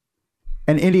hard,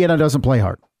 and Indiana doesn't play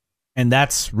hard. And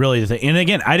that's really the thing. And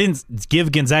again, I didn't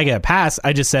give Gonzaga a pass.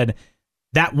 I just said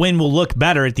that win will look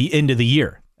better at the end of the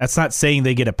year. That's not saying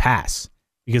they get a pass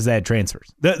because they had transfers.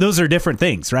 Those are different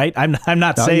things, right? I'm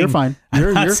not saying you're fine.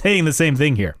 You're saying the same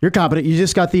thing here. You're competent. You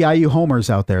just got the IU homers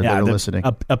out there that are listening.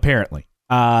 Apparently.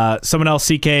 Someone else,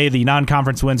 CK, the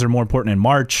non-conference wins are more important in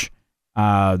March.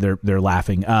 They're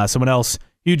laughing. Someone else,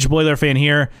 huge Boiler fan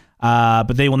here,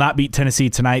 but they will not beat Tennessee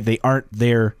tonight. They aren't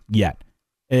there yet.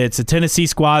 It's a Tennessee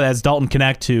squad, as Dalton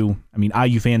Connect, who,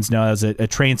 IU fans know as a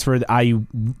transfer that IU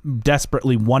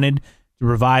desperately wanted to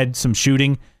provide some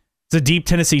shooting. It's a deep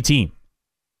Tennessee team.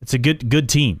 It's a good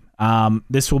team.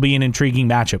 This will be an intriguing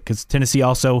matchup because Tennessee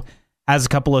also has a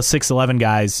couple of 6'11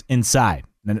 guys inside.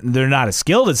 They're not as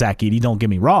skilled as Zach Edey, don't get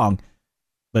me wrong,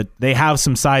 but they have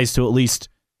some size to at least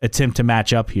attempt to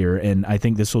match up here, and I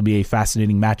think this will be a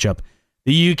fascinating matchup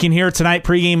that you can hear tonight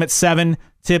pregame at 7,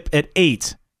 tip at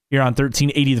 8 here on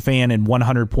 1380 The Fan and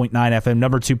 100.9 FM.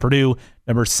 Number 2, Purdue.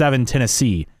 Number 7,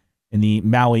 Tennessee in the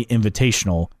Maui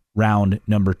Invitational round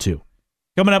number 2.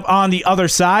 Coming up on the other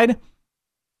side,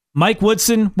 Mike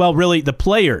Woodson, well, really the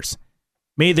players,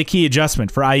 made the key adjustment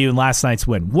for IU in last night's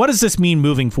win. What does this mean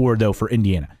moving forward, though, for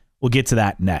Indiana? We'll get to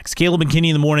that next. Caleb and Kenny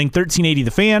in the morning, 1380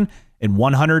 The Fan and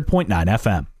 100.9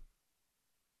 FM.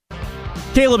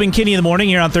 Caleb and Kenny in the morning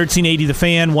here on 1380 The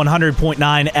Fan,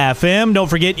 100.9 FM. Don't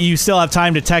forget, you still have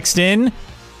time to text in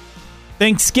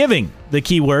Thanksgiving, the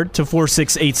keyword, to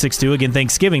 46862. Again,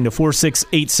 Thanksgiving to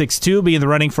 46862. Be in the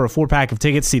running for a 4-pack of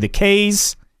tickets. See the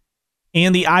K's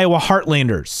and the Iowa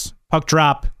Heartlanders. Puck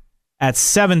drop at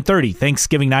 7:30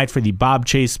 Thanksgiving night for the Bob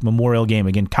Chase Memorial Game.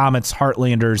 Again, Comets,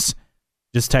 Heartlanders.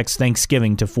 Just text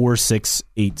Thanksgiving to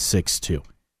 46862.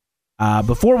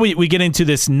 Before we get into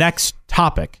this next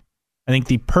topic, I think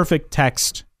the perfect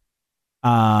text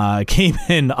came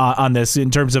in on this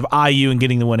in terms of IU and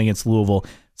getting the win against Louisville.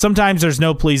 Sometimes there's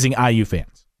no pleasing IU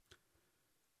fans.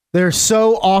 They're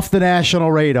so off the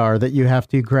national radar that you have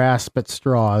to grasp at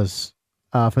straws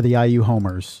for the IU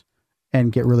homers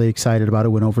and get really excited about a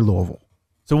win over Louisville.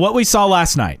 So what we saw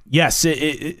last night, yes,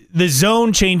 the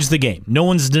zone changed the game. No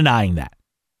one's denying that.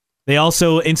 They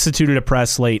also instituted a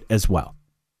press late as well.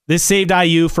 This saved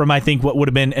IU from, I think, what would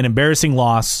have been an embarrassing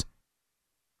loss.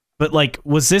 But,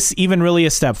 was this even really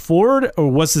a step forward, or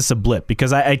was this a blip?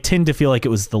 Because I tend to feel like it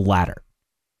was the latter.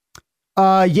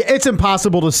 Yeah, it's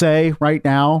impossible to say right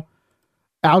now.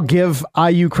 I'll give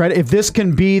IU credit. If this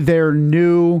can be their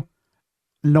new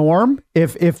norm,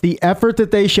 if the effort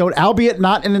that they showed, albeit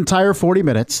not an entire 40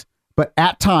 minutes, but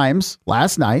at times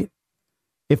last night,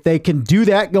 if they can do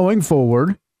that going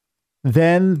forward,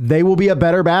 then they will be a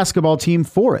better basketball team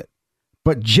for it.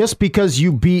 But just because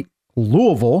you beat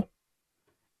Louisville,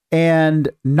 and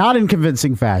not in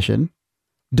convincing fashion,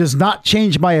 does not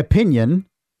change my opinion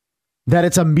that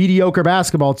it's a mediocre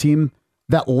basketball team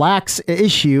that lacks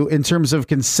issue in terms of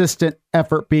consistent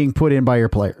effort being put in by your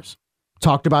players.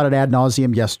 Talked about it ad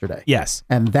nauseum yesterday. Yes.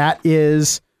 And that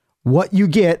is what you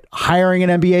get hiring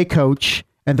an NBA coach,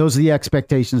 and those are the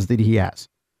expectations that he has.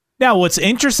 Now, what's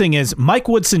interesting is Mike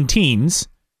Woodson teams,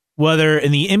 whether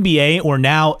in the NBA or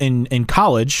now in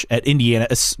college at Indiana,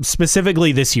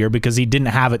 specifically this year because he didn't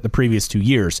have it the previous 2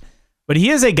 years. But he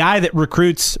is a guy that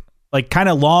recruits kind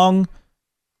of long,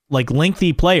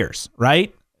 lengthy players,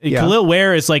 right? Yeah. Khalil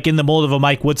Ware is in the mold of a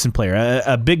Mike Woodson player,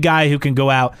 a big guy who can go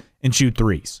out and shoot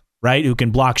threes, right? Who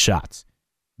can block shots.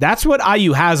 That's what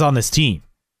IU has on this team.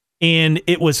 And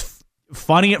it was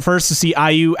funny at first to see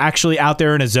IU actually out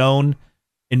there in a zone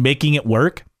and making it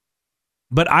work.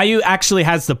 But IU actually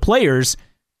has the players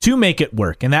to make it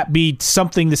work, and that be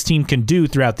something this team can do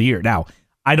throughout the year. Now,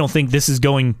 I don't think this is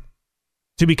going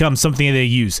to become something they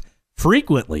use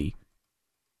frequently,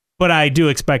 but I do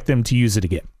expect them to use it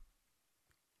again.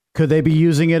 Could they be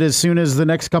using it as soon as the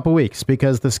next couple weeks?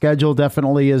 Because the schedule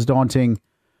definitely is daunting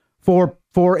for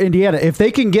Indiana. If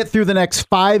they can get through the next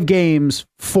 5 games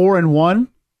 4-1,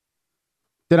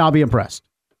 then I'll be impressed.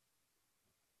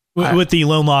 With the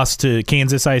lone loss to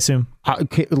Kansas, I assume?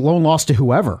 Lone loss to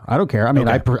whoever. I don't care. I mean,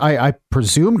 okay. I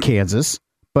presume Kansas,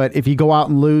 but if you go out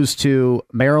and lose to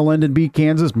Maryland and beat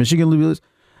Kansas, Michigan lose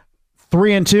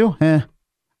 3-2,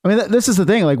 I mean, this is the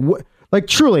thing.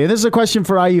 Truly, and this is a question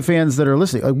for IU fans that are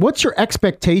listening. What's your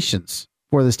expectations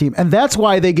for this team? And that's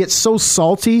why they get so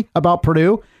salty about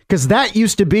Purdue, because that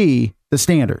used to be the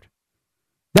standard.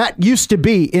 That used to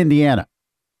be Indiana.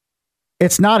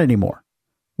 It's not anymore.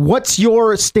 What's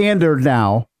your standard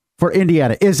now for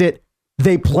Indiana? Is it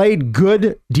they played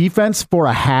good defense for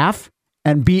a half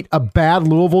and beat a bad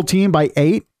Louisville team by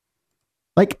 8?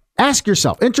 Ask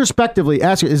yourself, introspectively,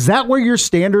 is that where your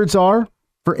standards are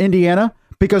for Indiana?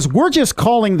 Because we're just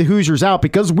calling the Hoosiers out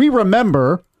because we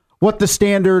remember what the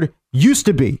standard used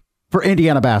to be for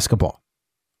Indiana basketball.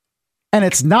 And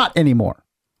it's not anymore.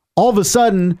 All of a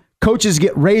sudden, coaches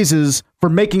get raises for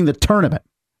making the tournament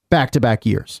back-to-back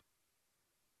years.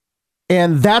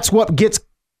 And that's what gets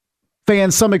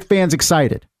some fans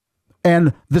excited.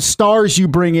 And the stars you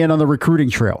bring in on the recruiting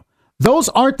trail. Those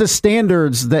aren't the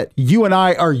standards that you and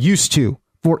I are used to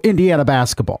for Indiana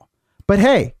basketball. But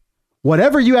hey,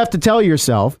 whatever you have to tell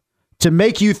yourself to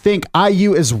make you think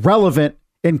IU is relevant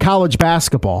in college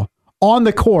basketball on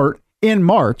the court in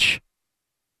March,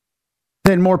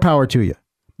 then more power to you.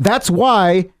 That's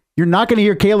why you're not going to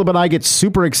hear Caleb and I get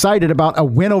super excited about a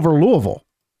win over Louisville.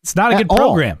 It's not a good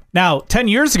program. Now, 10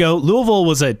 years ago, Louisville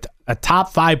was a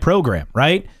top 5 program,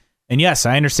 right? And yes,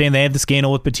 I understand they had the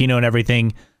scandal with Pitino and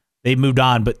everything. They've moved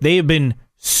on, but they have been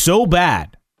so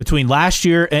bad between last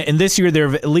year and this year. There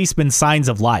have at least been signs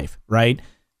of life, right?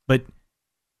 But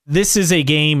this is a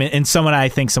game, and I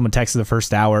think someone texted the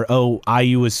first hour,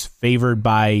 IU was favored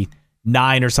by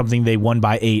 9 or something. They won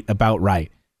by 8, about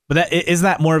right. But isn't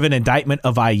that more of an indictment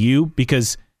of IU?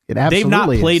 Because they've not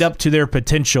played up to their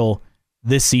potential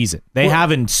this season. They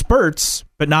have in spurts,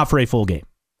 but not for a full game.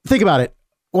 Think about it.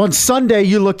 On Sunday,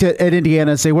 you looked at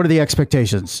Indiana and say, what are the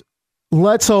expectations?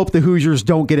 Let's hope the Hoosiers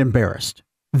don't get embarrassed.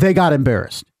 They got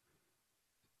embarrassed.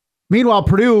 Meanwhile,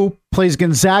 Purdue plays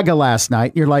Gonzaga last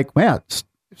night. You're like, man,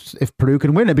 if Purdue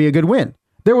can win, it'd be a good win.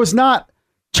 There was not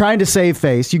trying to save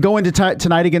face. You go into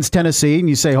tonight against Tennessee and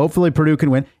you say, hopefully Purdue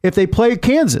can win. If they play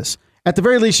Kansas, at the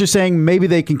very least, you're saying maybe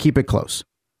they can keep it close.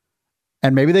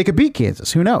 And maybe they could beat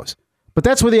Kansas. Who knows? But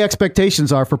that's where the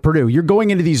expectations are for Purdue. You're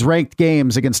going into these ranked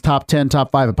games against top 10, top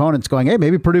 5 opponents going, hey,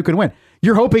 maybe Purdue can win.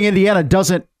 You're hoping Indiana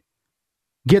doesn't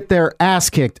get their ass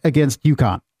kicked against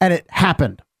UConn. And it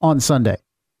happened on Sunday.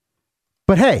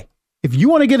 But hey, if you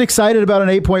want to get excited about an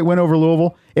 8-point win over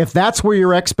Louisville, if that's where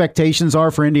your expectations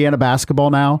are for Indiana basketball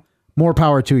now, more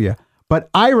power to you. But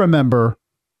I remember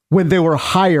when there were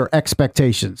higher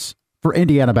expectations for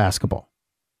Indiana basketball.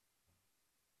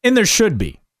 And there should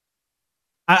be.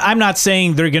 I'm not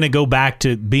saying they're going to go back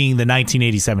to being the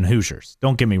 1987 Hoosiers.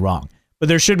 Don't get me wrong. But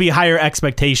there should be higher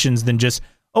expectations than just,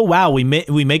 oh, wow, we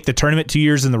make the tournament 2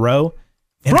 years in a row.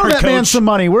 Throw that man some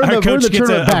money. We're in the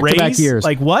tournament back-to-back years.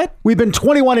 Like what? We've been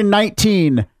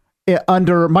 21-19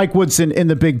 under Mike Woodson in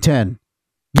the Big Ten.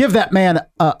 Give that man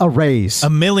a raise.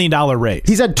 $1 million raise.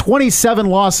 He's had 27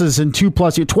 losses in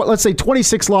 2+ years. Let's say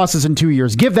 26 losses in 2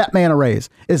 years. Give that man a raise.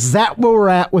 Is that where we're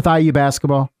at with IU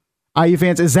basketball? IU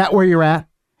fans, is that where you're at?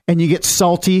 And you get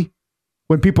salty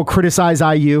when people criticize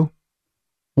IU?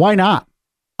 Why not?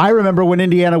 I remember when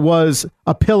Indiana was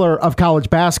a pillar of college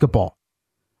basketball,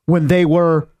 when they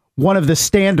were one of the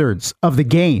standards of the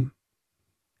game.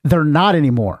 They're not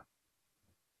anymore.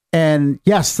 And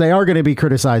yes, they are going to be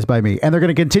criticized by me, and they're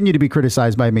going to continue to be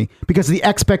criticized by me because the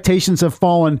expectations have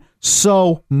fallen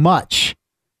so much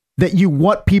that you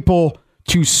want people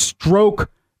to stroke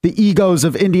the egos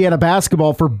of Indiana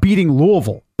basketball for beating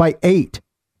Louisville by 8.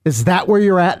 Is that where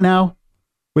you're at now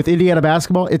with Indiana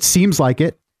basketball? It seems like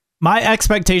it. My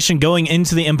expectation going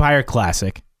into the Empire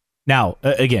Classic, now,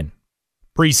 again,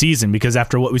 preseason, because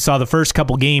after what we saw the first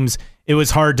couple games, it was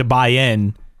hard to buy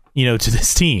in, to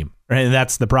this team, right? And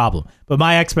that's the problem. But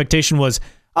my expectation was,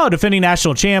 defending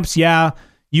national champs, yeah,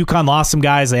 UConn lost some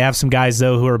guys. They have some guys,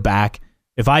 though, who are back.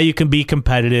 If IU can be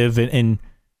competitive and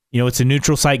it's a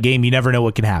neutral site game, you never know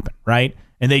what can happen, right?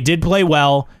 And they did play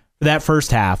well for that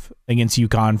first half against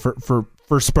UConn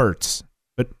for spurts,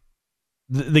 but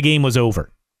the game was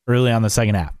over early on the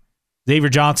second half. Xavier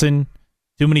Johnson,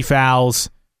 too many fouls,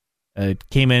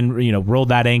 came in, rolled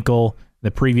that ankle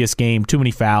the previous game, too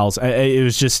many fouls. It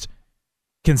was just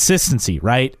consistency,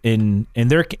 right? And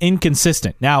they're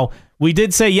inconsistent. Now, we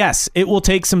did say, yes, it will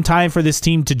take some time for this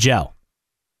team to gel.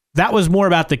 That was more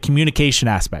about the communication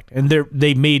aspect. And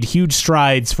they made huge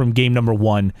strides from game number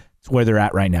 1 to where they're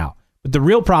at right now. But the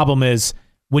real problem is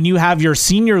when you have your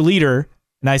senior leader,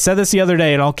 and I said this the other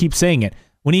day, and I'll keep saying it,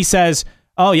 when he says,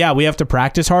 oh, yeah, we have to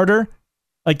practice harder,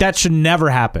 like that should never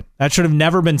happen. That should have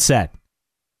never been said.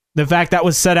 The fact that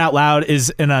was said out loud is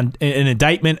an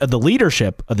indictment of the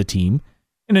leadership of the team,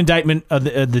 an indictment of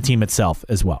the team itself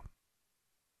as well.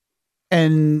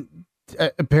 And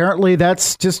apparently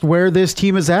that's just where this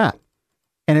team is at.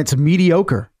 And it's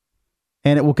mediocre.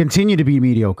 And it will continue to be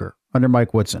mediocre under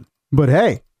Mike Woodson. But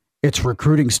hey, it's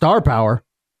recruiting star power.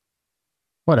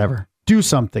 Whatever. Do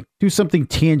something. Do something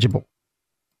tangible.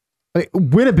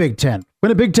 Win a Big Ten.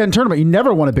 Win a Big Ten tournament. You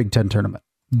never won a Big Ten tournament.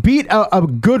 Beat a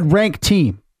good ranked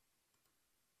team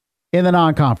in the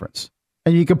non-conference.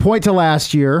 and you can point to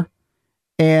last year,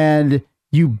 and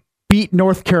you beat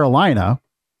North Carolina,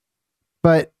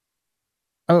 but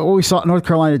what we saw at North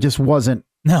Carolina just wasn't.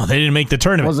 No, they didn't make the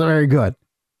tournament. Wasn't very good.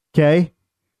 Okay,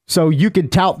 so you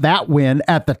could tout that win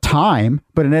at the time,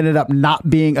 but it ended up not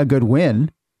being a good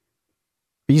win.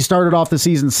 You started off the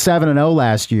season 7-0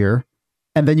 last year,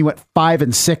 and then you went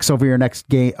 5-6 over your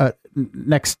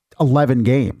next 11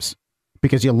 games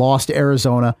because you lost to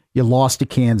Arizona, you lost to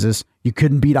Kansas, you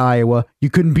couldn't beat Iowa, you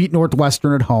couldn't beat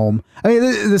Northwestern at home. I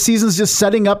mean, the season's just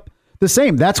setting up the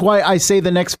same. That's why I say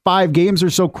the next 5 games are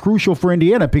so crucial for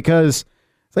Indiana, because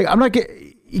it's like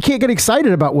you can't get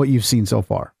excited about what you've seen so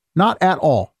far. Not at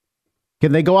all.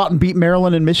 Can they go out and beat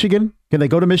Maryland and Michigan? Can they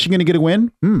go to Michigan and get a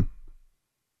win?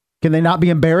 Can they not be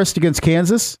embarrassed against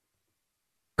Kansas?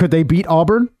 Could they beat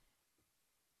Auburn?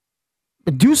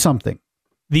 Do something.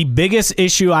 The biggest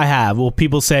issue I have,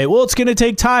 people say, well, it's going to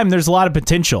take time. There's a lot of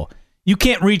potential. You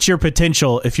can't reach your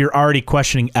potential if you're already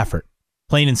questioning effort.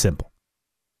 Plain and simple.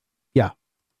 Yeah.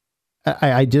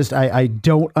 I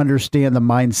don't understand the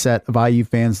mindset of IU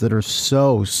fans that are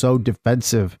so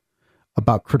defensive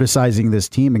about criticizing this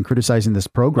team and criticizing this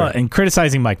program. And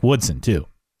criticizing Mike Woodson, too.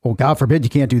 Well, God forbid you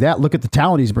can't do that. Look at the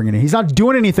talent he's bringing in. He's not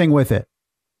doing anything with it.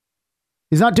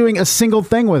 He's not doing a single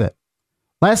thing with it.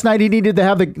 Last night, he needed to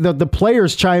have the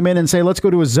players chime in and say, let's go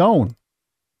to a zone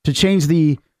to change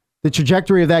the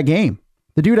trajectory of that game.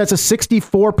 The dude has a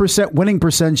 64% winning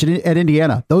percentage at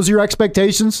Indiana. Those are your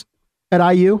expectations at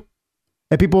IU?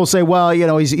 And people will say, well,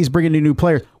 he's bringing in new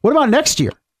players. What about next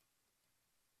year?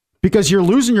 Because you're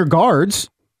losing your guards,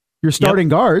 your starting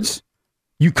guards.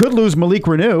 You could lose Malik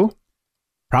Renew.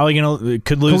 Probably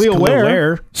could lose Khalil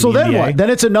Ware. So then what? Then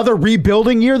it's another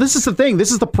rebuilding year. This is the thing.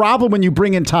 This is the problem when you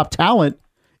bring in top talent,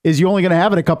 is you're only going to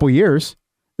have it a couple years.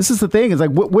 This is the thing. It's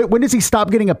like, when does he stop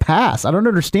getting a pass? I don't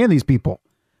understand these people.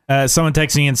 Someone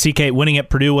texting in, CK, winning at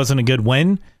Purdue wasn't a good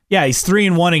win. Yeah, he's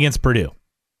 3-1 against Purdue,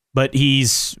 but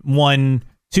he's won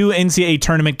 2 NCAA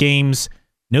tournament games,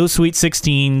 no Sweet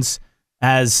 16s,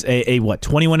 has a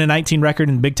 21-19 record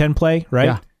in Big Ten play,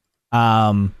 right?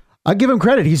 Yeah. I'll give him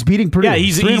credit. He's beating Purdue. Yeah,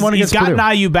 he's gotten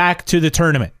Purdue. IU back to the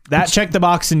tournament. That checked the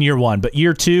box in year 1. But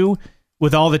year 2,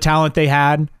 with all the talent they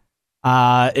had,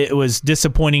 it was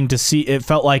disappointing to see. It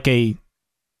felt like a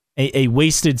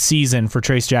wasted season for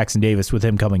Trace Jackson Davis with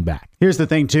him coming back. Here's the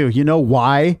thing, too. You know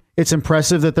why it's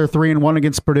impressive that they're 3-1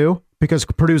 against Purdue? Because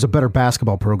Purdue's a better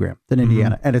basketball program than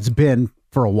Indiana, and it's been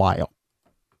for a while.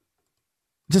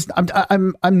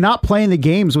 I'm not playing the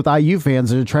games with IU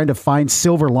fans that are trying to find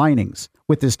silver linings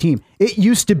with this team. It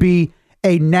used to be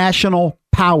a national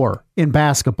power in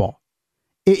basketball.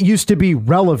 It used to be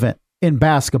relevant in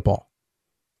basketball.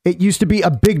 It used to be a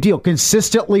big deal,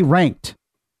 consistently ranked,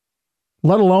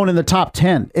 let alone in the top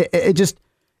 10.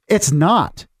 It's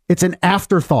not. It's an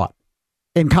afterthought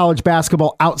in college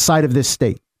basketball outside of this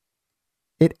state.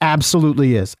 It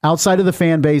absolutely is. Outside of the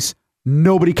fan base,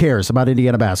 nobody cares about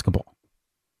Indiana basketball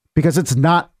because it's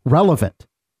not relevant.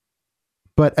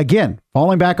 But again,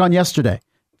 falling back on yesterday,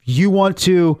 you want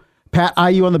to pat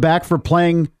IU on the back for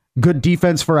playing good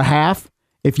defense for a half.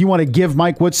 If you want to give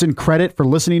Mike Woodson credit for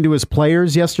listening to his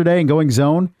players yesterday and going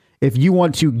zone, if you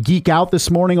want to geek out this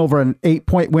morning over an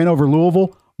 8-point win over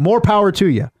Louisville, more power to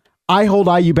you. I hold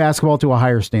IU basketball to a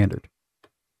higher standard.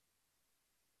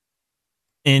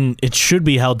 And it should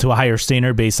be held to a higher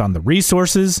standard based on the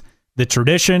resources, the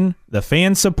tradition, the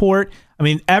fan support. I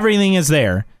mean, everything is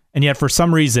there. And yet, for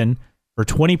some reason, for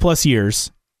 20 plus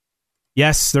years,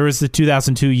 yes, there was the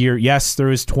 2002 year. Yes, there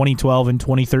was 2012 and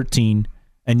 2013.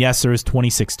 And yes, there was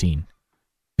 2016.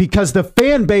 Because the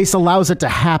fan base allows it to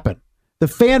happen. The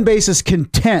fan base is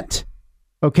content.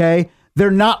 Okay? They're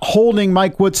not holding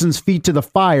Mike Woodson's feet to the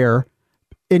fire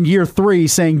in year 3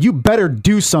 saying, you better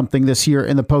do something this year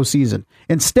in the postseason.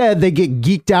 Instead, they get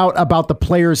geeked out about the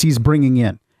players he's bringing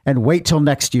in and wait till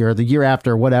next year, the year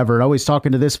after, whatever, and always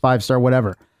talking to this 5-star,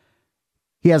 whatever.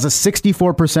 He has a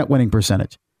 64% winning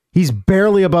percentage. He's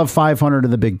barely above 500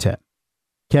 in the Big Ten.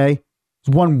 Okay?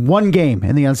 He's won 1 game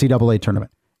in the NCAA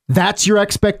tournament. That's your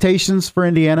expectations for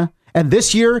Indiana. And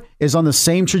this year is on the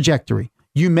same trajectory.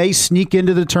 You may sneak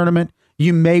into the tournament.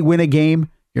 You may win a game.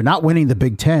 You're not winning the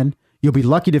Big Ten. You'll be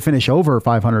lucky to finish over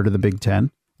 500 in the Big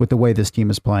Ten with the way this team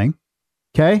is playing.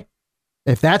 Okay?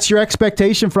 If that's your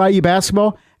expectation for IU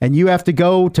basketball and you have to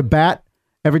go to bat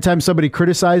every time somebody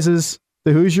criticizes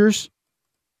the Hoosiers,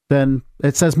 then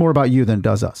it says more about you than it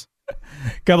does us.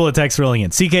 Couple of texts rolling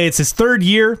in. CK, it's his 3rd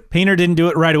year. Painter didn't do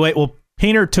it right away. Well,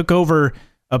 Painter took over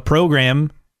a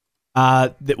program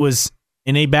that was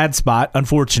in a bad spot,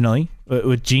 unfortunately,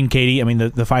 with Gene Katie. I mean,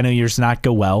 the final years did not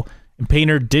go well. And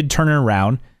Painter did turn it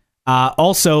around.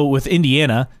 Also, with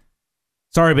Indiana,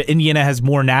 sorry, but Indiana has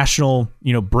more national,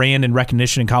 brand and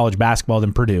recognition in college basketball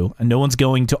than Purdue, and no one's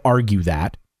going to argue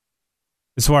that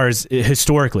as far as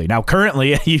historically. Now,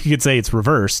 currently, you could say it's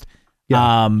reversed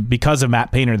because of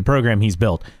Matt Painter and the program he's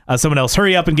built. Someone else,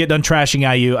 hurry up and get done trashing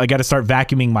IU. I got to start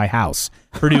vacuuming my house.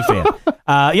 Purdue fan.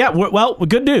 Well,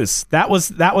 good news. That was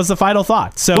the final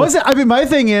thought. So was it? I mean, my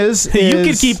thing is you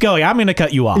can keep going. I'm going to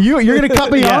cut you off. You're going to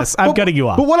cut me off? Yes, I'm cutting you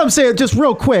off. But what I'm saying, just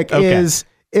real quick, is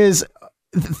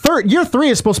year 3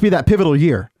 is supposed to be that pivotal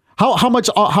year. How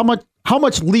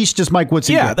much leash does Mike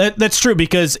Woodson get? Yeah, that's true,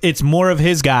 because it's more of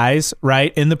his guys,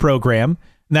 right, in the program,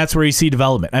 and that's where you see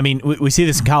development. I mean, we see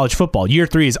this in college football. Year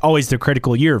 3 is always the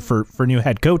critical year for new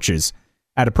head coaches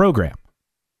at a program.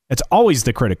 It's always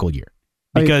the critical year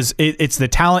because it's the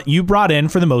talent you brought in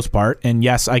for the most part. And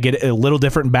yes, I get it a little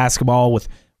different in basketball with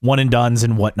one and dones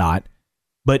and whatnot,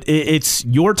 but it's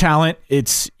your talent,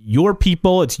 it's your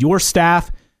people, it's your staff.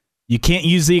 You can't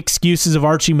use the excuses of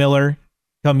Archie Miller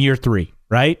come year 3,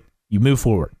 right? You move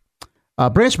forward.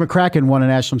 Branch McCracken won a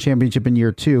national championship in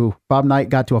year 2. Bob Knight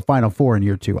got to a Final Four in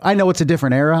year 2. I know it's a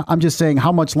different era. I'm just saying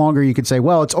how much longer you could say,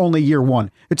 well, it's only year 1.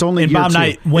 It's only year 2. And Bob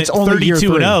Knight went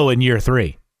 32-0 in year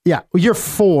 3. Yeah, year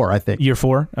 4, I think. Year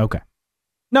 4? Okay.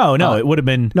 No, it would have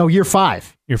been... No, year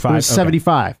 5. Year 5. It was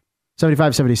 75.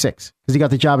 75, 76. Because he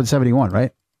got the job in 71,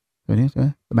 right?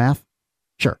 The math?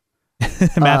 Sure.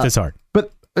 Math is hard.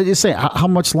 But just saying, how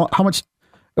much are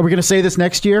we going to say this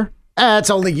next year? It's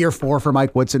only year 4 for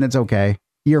Mike Woodson. It's okay.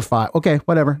 Year 5. Okay,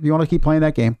 whatever. You want to keep playing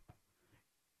that game?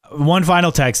 One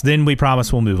final text, then we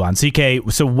promise we'll move on.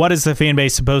 CK, so what is the fan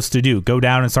base supposed to do? Go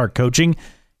down and start coaching?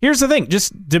 Here's the thing.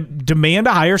 Just demand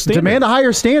a higher standard. Demand a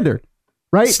higher standard,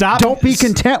 right? Don't be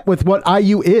content with what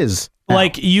IU is. Now.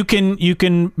 Like, you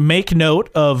can make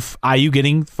note of IU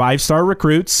getting 5-star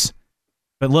recruits.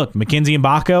 But look, McKenzie and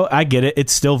Baco, I get it.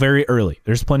 It's still very early.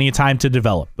 There's plenty of time to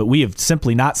develop. But we have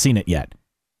simply not seen it yet.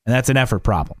 And that's an effort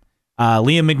problem.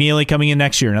 Liam McNeely coming in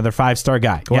next year, another 5-star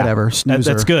guy. Whatever,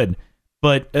 snoozer. That's good.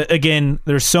 But again,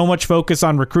 there's so much focus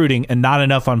on recruiting and not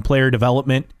enough on player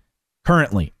development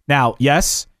currently. Now,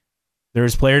 yes,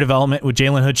 there's player development with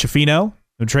Jalen Hood-Schifino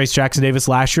and Trace Jackson-Davis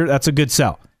last year. That's a good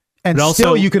sell. And but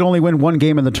still, you could only win one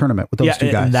game in the tournament with those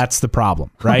two guys. And that's the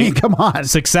problem, right? I mean, come on.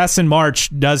 Success in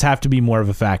March does have to be more of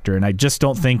a factor, and I just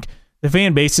don't think the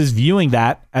fan base is viewing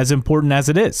that as important as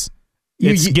it is.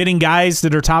 It's getting guys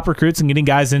that are top recruits and getting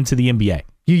guys into the NBA.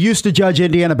 You used to judge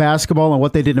Indiana basketball on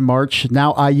what they did in March.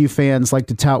 Now IU fans like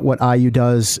to tout what IU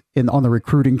does on the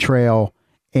recruiting trail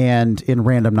and in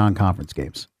random non-conference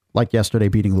games, like yesterday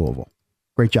beating Louisville.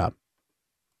 Great job.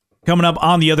 Coming up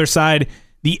on the other side,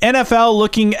 the NFL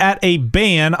looking at a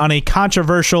ban on a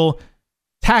controversial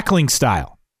tackling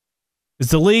style. Is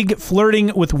the league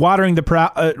flirting with watering down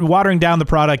the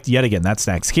product yet again? That's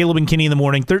next. Caleb and Kenny in the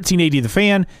morning, 1380 The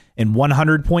Fan and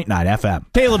 100.9 FM.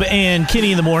 Caleb and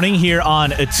Kenny in the morning here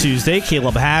on a Tuesday.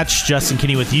 Caleb Hatch, Justin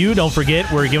Kenny with you. Don't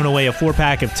forget, we're giving away a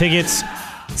 4-pack of tickets.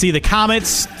 See the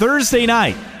Comets Thursday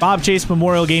night. Bob Chase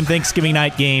Memorial Game, Thanksgiving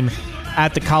night game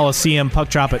at the Coliseum. Puck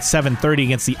drop at 7:30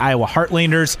 against the Iowa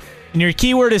Heartlanders. And your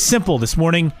keyword is simple this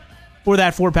morning. For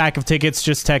that 4-pack of tickets,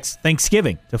 just text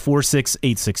Thanksgiving to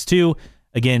 46862.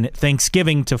 Again,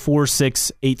 Thanksgiving to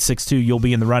 46862. You'll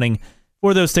be in the running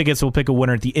for those tickets. We'll pick a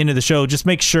winner at the end of the show. Just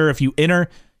make sure if you enter,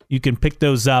 you can pick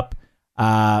those up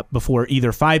before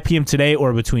either 5 p.m. today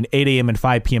or between 8 a.m. and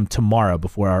 5 p.m. tomorrow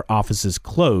before our offices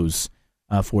close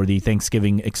for the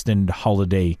Thanksgiving extended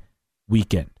holiday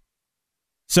weekend.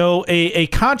 So a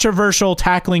controversial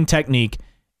tackling technique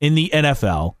in the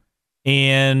NFL,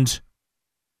 and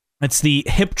it's the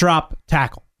hip drop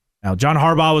tackle. Now, John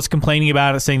Harbaugh was complaining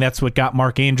about it, saying that's what got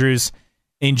Mark Andrews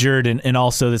injured, and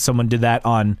also that someone did that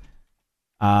on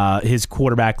his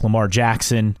quarterback, Lamar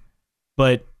Jackson.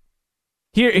 But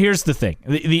here's the thing.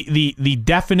 The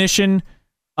definition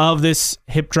of this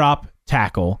hip drop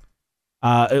tackle,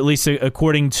 at least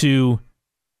according to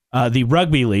the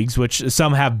rugby leagues, which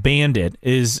some have banned it,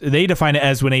 is they define it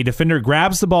as when a defender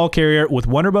grabs the ball carrier with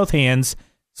one or both hands,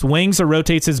 swings or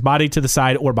rotates his body to the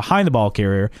side or behind the ball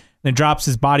carrier, then drops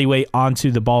his body weight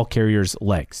onto the ball carrier's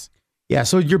legs. Yeah,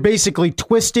 so you're basically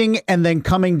twisting and then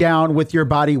coming down with your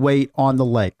body weight on the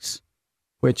legs,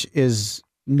 which is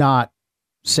not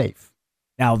safe.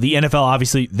 Now, the NFL,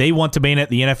 obviously, they want to ban it.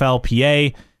 The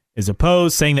NFLPA is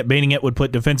opposed, saying that banning it would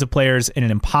put defensive players in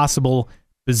an impossible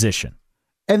position.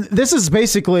 And this is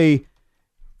basically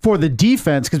for the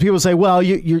defense, because people say, well,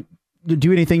 you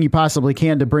do anything you possibly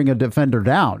can to bring a defender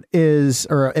down,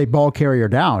 or a ball carrier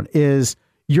down,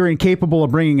 you're incapable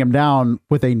of bringing him down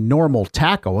with a normal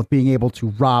tackle, with being able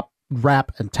to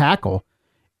wrap and tackle.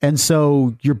 And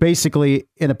so you're basically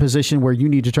in a position where you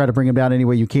need to try to bring him down any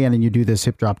way you can, and you do this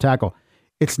hip drop tackle.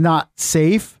 It's not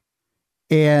safe,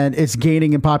 and it's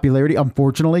gaining in popularity.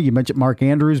 Unfortunately, you mentioned Mark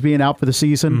Andrews being out for the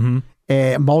season,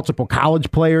 and multiple college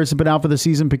players have been out for the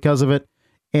season because of it.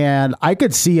 And I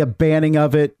could see a banning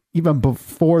of it even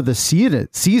before the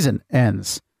season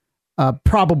ends.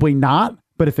 Probably not,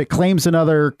 but if it claims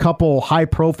another couple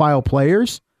high-profile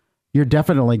players, you're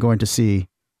definitely going to see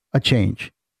a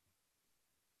change.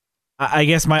 I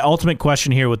guess my ultimate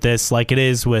question here with this, like it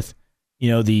is with,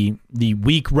 the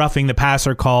weak roughing the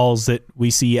passer calls that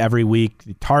we see every week,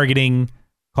 the targeting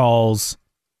calls,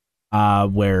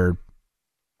 where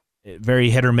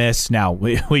very hit or miss. Now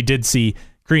we did see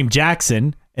Kareem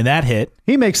Jackson and that hit.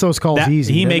 He makes those calls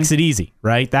easy. He makes it easy,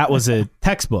 right? That was a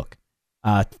textbook.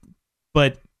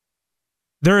 But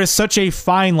there is such a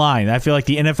fine line. I feel like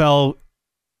the NFL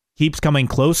keeps coming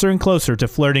closer and closer to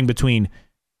flirting between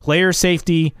player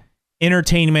safety,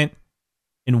 entertainment,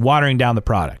 and watering down the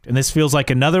product. And this feels like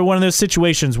another one of those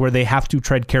situations where they have to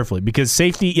tread carefully, because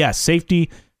safety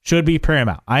should be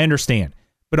paramount. I understand.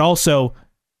 But also,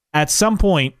 at some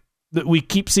point, we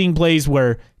keep seeing plays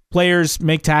where players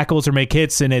make tackles or make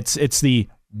hits, and it's the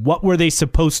what were they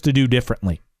supposed to do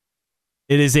differently?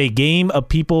 It is a game of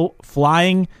people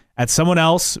flying at someone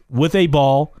else with a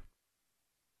ball,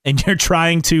 and you're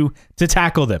trying to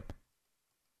tackle them.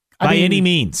 By any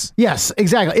means. Yes,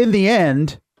 exactly. In the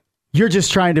end, you're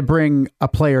just trying to bring a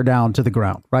player down to the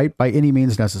ground, right? By any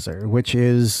means necessary, which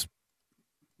is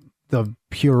the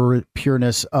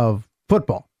pureness of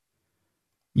football.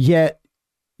 Yet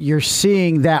you're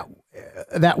seeing that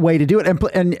way to do it,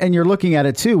 and you're looking at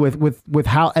it too with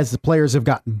how, as the players have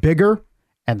gotten bigger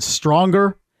and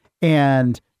stronger,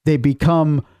 and they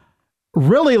become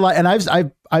really like, and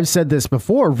I've said this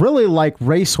before, really like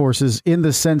racehorses, in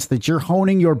the sense that you're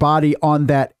honing your body on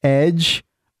that edge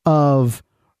of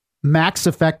max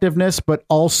effectiveness, but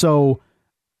also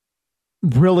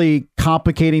really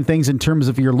complicating things in terms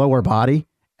of your lower body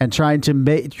and trying to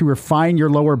refine your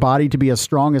lower body to be as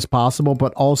strong as possible,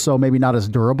 but also maybe not as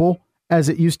durable as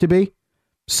it used to be.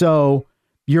 So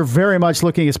you're very much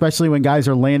looking, especially when guys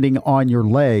are landing on your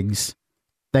legs,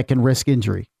 that can risk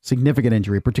injury, significant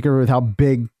injury, particularly with how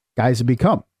big guys have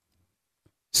become.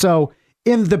 So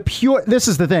this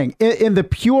is the thing, in the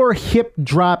pure hip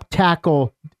drop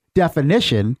tackle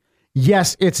definition,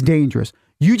 yes, it's dangerous.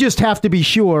 You just have to be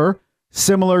sure,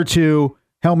 similar to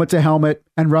helmet to helmet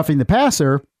and roughing the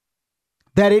passer,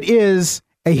 that it is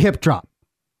a hip drop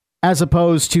as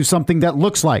opposed to something that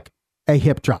looks like a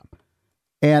hip drop.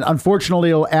 And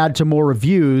unfortunately, it'll add to more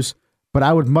reviews, but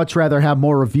I would much rather have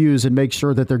more reviews and make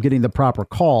sure that they're getting the proper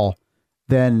call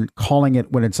than calling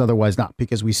it when it's otherwise not,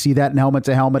 because we see that in helmet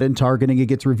to helmet and targeting. It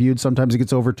gets reviewed. Sometimes it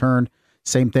gets overturned.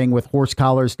 Same thing with horse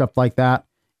collars, stuff like that.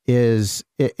 Is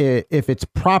if it's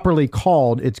properly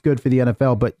called, it's good for the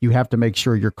NFL, but you have to make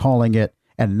sure you're calling it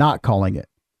and not calling it,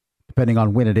 depending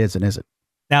on when it is and isn't.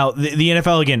 Now, the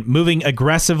NFL, again, moving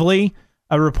aggressively,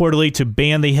 reportedly to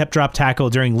ban the hip drop tackle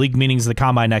during league meetings of the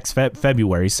Combine next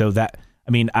February. So that,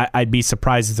 I'd be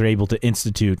surprised if they're able to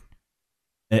institute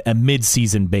a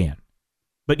mid-season ban.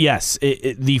 But yes,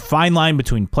 the fine line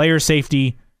between player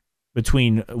safety,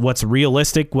 between what's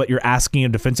realistic, what you're asking a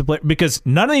defensive player, because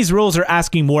none of these rules are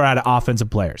asking more out of offensive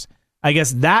players. I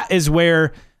guess that is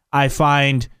where I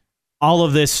find all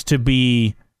of this to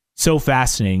be so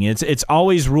fascinating. It's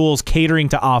always rules catering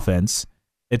to offense.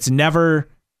 It's never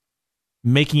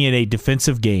making it a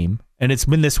defensive game, and it's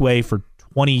been this way for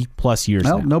 20 plus years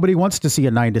now. Nobody wants to see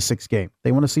a 9-6 game.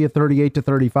 They want to see a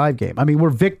 38-35 game. We're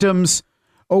victims.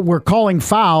 We're calling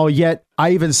foul, yet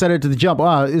I even said it to the jump.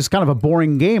 It was kind of a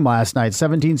boring game last night.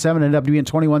 17-7 ended up being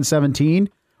 21-17.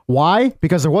 Why?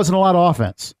 Because there wasn't a lot of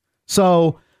offense.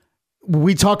 So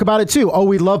we talk about it too.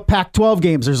 We love Pac-12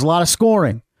 games. There's a lot of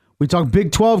scoring. We talk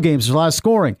Big 12 games. There's a lot of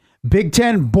scoring. Big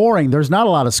 10, boring. There's not a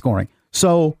lot of scoring.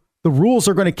 So the rules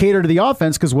are going to cater to the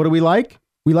offense, because what do we like?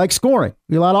 We like scoring.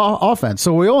 We like offense.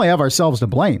 So we only have ourselves to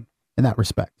blame in that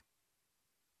respect.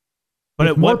 But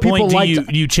at what point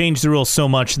do you change the rules so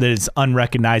much that it's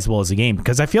unrecognizable as a game?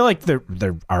 Because I feel like they're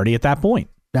already at that point.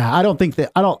 Nah, I don't think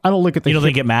that. I don't look at the. You don't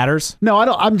think it matters? No, I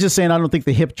don't. I'm just saying I don't think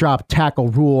the hip drop tackle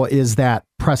rule is that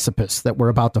precipice that we're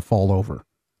about to fall over.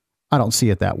 I don't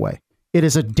see it that way. It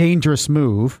is a dangerous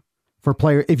move for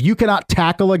player. If you cannot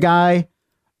tackle a guy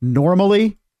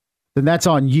normally, then that's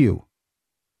on you,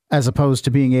 as opposed to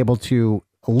being able to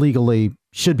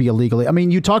should be illegally.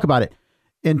 You talk about it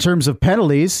in terms of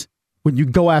penalties. When you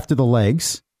go after the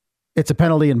legs, it's a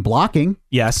penalty in blocking.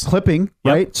 Yes. Clipping,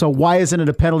 right? So why isn't it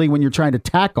a penalty when you're trying to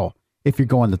tackle if you're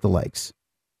going at the legs?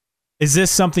 Is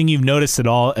this something you've noticed at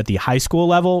all at the high school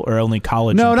level or only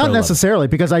college? No, and pro not necessarily,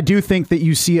 because I do think that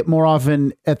you see it more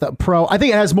often at the pro. I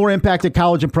think it has more impact at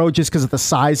college and pro just because of the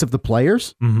size of the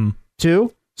players,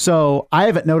 too. So I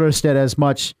haven't noticed it as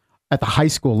much at the high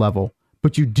school level,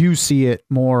 but you do see it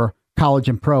more college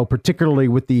and pro, particularly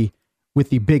with the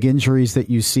big injuries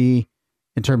that you see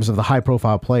in terms of the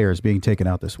high-profile players being taken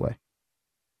out this way.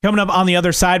 Coming up on the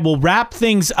other side, we'll wrap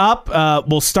things up.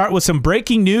 We'll start with some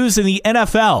breaking news in the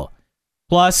NFL.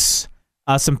 Plus,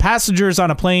 some passengers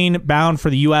on a plane bound for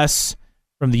the U.S.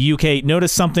 from the UK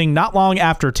noticed something not long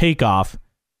after takeoff.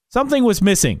 Something was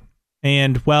missing.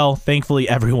 And, well, thankfully,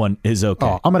 everyone is okay.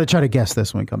 Oh, I'm going to try to guess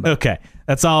this when we come back. Okay.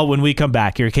 That's all when we come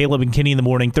back. Here, Caleb and Kenny in the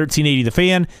morning, 1380 The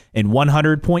Fan and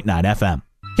 100.9 FM.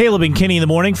 Caleb and Kenny in the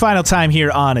morning, final time here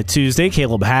on a Tuesday.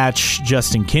 Caleb Hatch,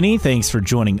 Justin Kinney, thanks for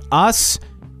joining us.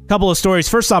 Couple of stories.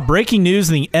 First off, breaking news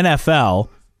in the NFL.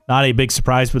 Not a big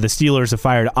surprise, but the Steelers have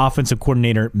fired offensive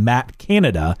coordinator Matt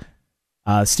Canada.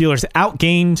 Steelers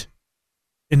outgained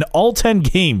in all 10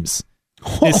 games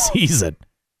this season.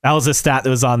 That was a stat that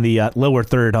was on the lower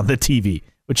third on the TV,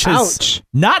 which is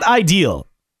not ideal.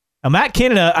 Now, Matt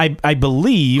Canada, I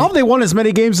believe... How have they won as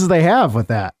many games as they have with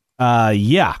that?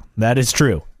 Yeah, that is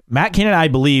true. Matt Canada, I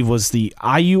believe, was the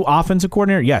IU offensive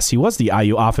coordinator. Yes, he was the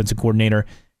IU offensive coordinator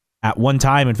at one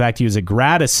time. In fact, he was a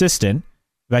grad assistant.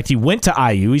 In fact, he went to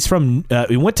IU.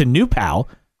 He went to New Pal,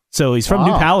 so he's from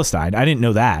New Palestine. I didn't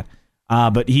know that.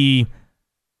 But he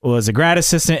was a grad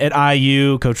assistant at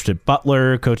IU, coached at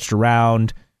Butler, coached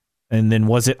around, and then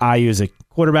was at IU as a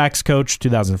quarterbacks coach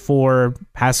 2004,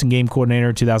 passing game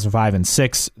coordinator 2005 and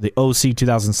 6, the OC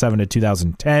 2007 to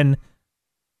 2010.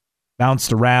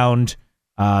 Bounced around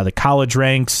the college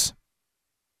ranks,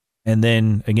 and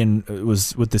then again it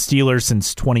was with the Steelers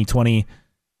since 2020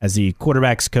 as the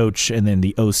quarterbacks coach, and then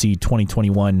the OC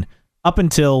 2021 up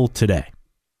until today.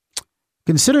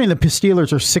 Considering the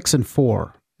Steelers are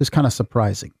 6-4, is kind of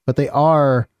surprising, but they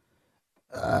are.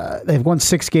 They've won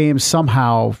 6 games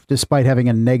somehow, despite having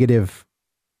a negative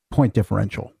point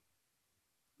differential.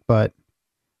 But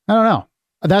I don't know.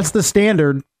 That's the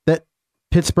standard that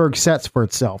Pittsburgh sets for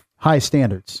itself. High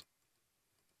standards.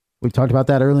 We talked about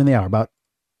that early in the hour, about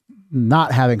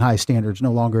not having high standards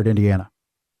no longer at Indiana.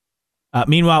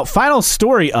 Meanwhile, final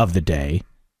story of the day,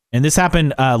 and this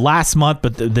happened last month,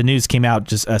 but the news came out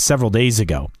just several days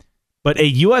ago. But a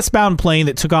U.S.-bound plane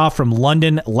that took off from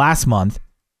London last month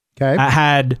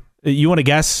had, you want to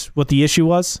guess what the issue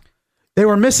was? They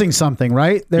were missing something,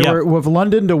 right? They were with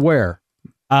London to where?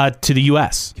 To the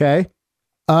U.S. Okay.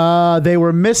 They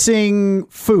were missing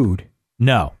food.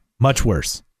 No. Much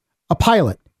worse. A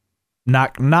pilot.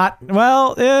 Not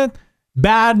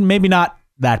bad. Maybe not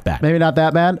that bad. Maybe not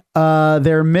that bad.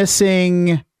 They're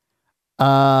missing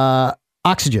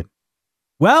oxygen.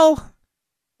 Well,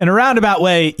 in a roundabout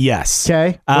way, yes.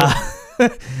 Okay.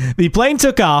 The plane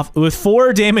took off with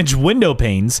 4 damaged window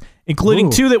panes,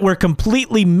 including 2 that were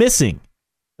completely missing,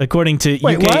 according to UK.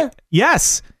 Wait, what?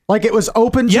 Yes. Like it was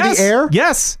open to the air?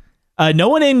 Yes. No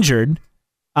one injured.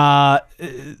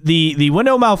 The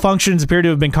window malfunctions appear to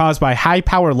have been caused by high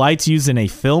power lights used in a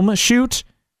film shoot.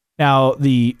 Now,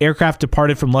 the aircraft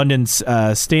departed from London's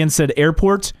Stansted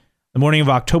Airport the morning of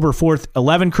October 4th.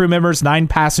 11 crew members, 9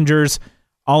 passengers,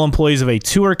 all employees of a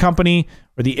tour company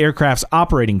or the aircraft's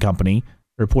operating company.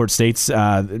 The report states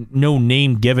no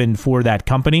name given for that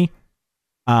company.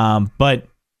 But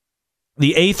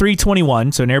the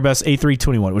A321, so an Airbus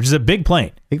A321, which is a big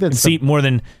plane, I think can seat more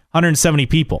than 170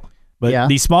 people. But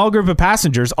the small group of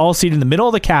passengers all seated in the middle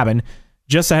of the cabin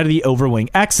just ahead of the overwing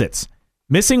exits.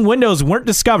 Missing windows weren't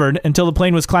discovered until the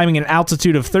plane was climbing an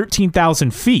altitude of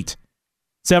 13,000 feet.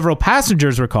 Several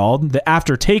passengers recalled that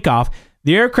after takeoff,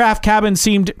 the aircraft cabin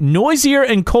seemed noisier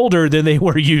and colder than they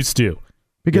were used to.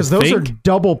 Because those are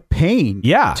double pane,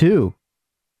 too.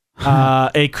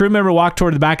 A crew member walked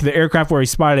toward the back of the aircraft where he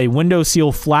spotted a window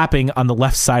seal flapping on the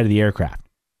left side of the aircraft.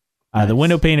 Nice. The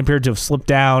window pane appeared to have slipped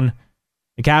down.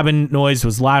 The cabin noise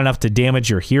was loud enough to damage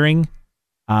your hearing.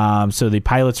 So the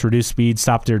pilots reduced speed,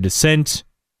 stopped their descent.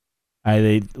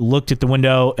 They looked at the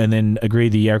window and then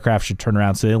agreed the aircraft should turn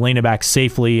around. So they landed back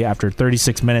safely after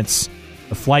 36 minutes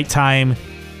of flight time.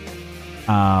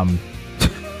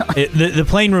 The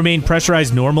plane remained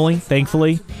pressurized normally,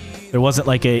 thankfully. There wasn't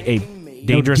like a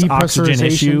dangerous oxygen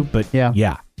issue, but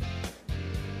yeah.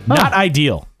 Not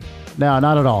ideal. No,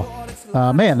 not at all.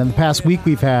 Man, in the past week,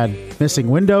 we've had missing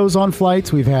windows on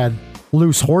flights. We've had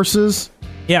loose horses.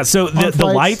 Yeah, so the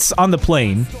lights on the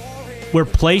plane were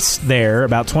placed there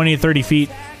about 20 to 30 feet,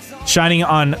 shining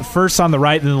on first on the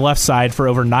right and then the left side for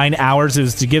over 9 hours. It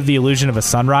was to give the illusion of a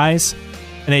sunrise.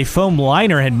 And a foam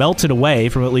liner had melted away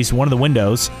from at least one of the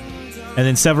windows. And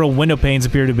then several window panes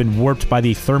appear to have been warped by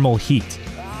the thermal heat.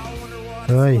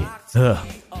 Oy. Ugh.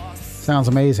 Sounds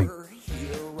amazing.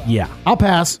 Yeah. I'll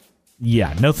pass.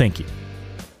 Yeah, no thank you.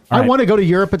 All I right. want to go to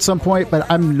Europe at some point, but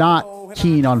I'm not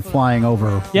keen on flying over.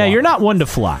 Yeah, water. you're not one to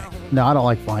fly. No, I don't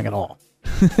like flying at all.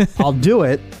 I'll do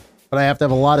it, but I have to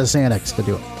have a lot of Xanax to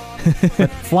do it. But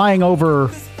flying over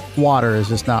water is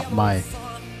just not my,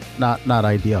 not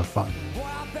idea of fun.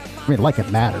 I mean, like it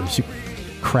matters. You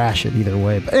crash it either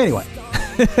way. But anyway,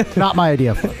 not my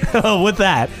idea of fun. With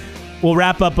that, we'll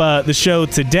wrap up the show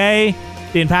today.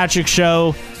 Dan Patrick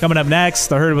Show coming up next.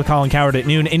 The Herd with Colin Coward at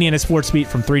noon. Indiana Sports Beat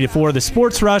from 3 to 4. The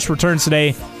Sports Rush returns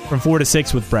today from 4 to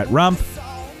 6 with Brett Rump.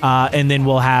 And then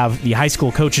we'll have the High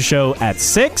School Coaches Show at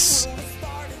 6.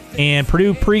 And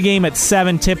Purdue pregame at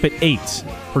 7, tip at 8.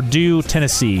 Purdue,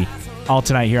 Tennessee. All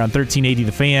tonight here on 1380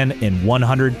 The Fan and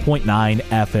 100.9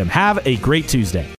 FM. Have a great Tuesday.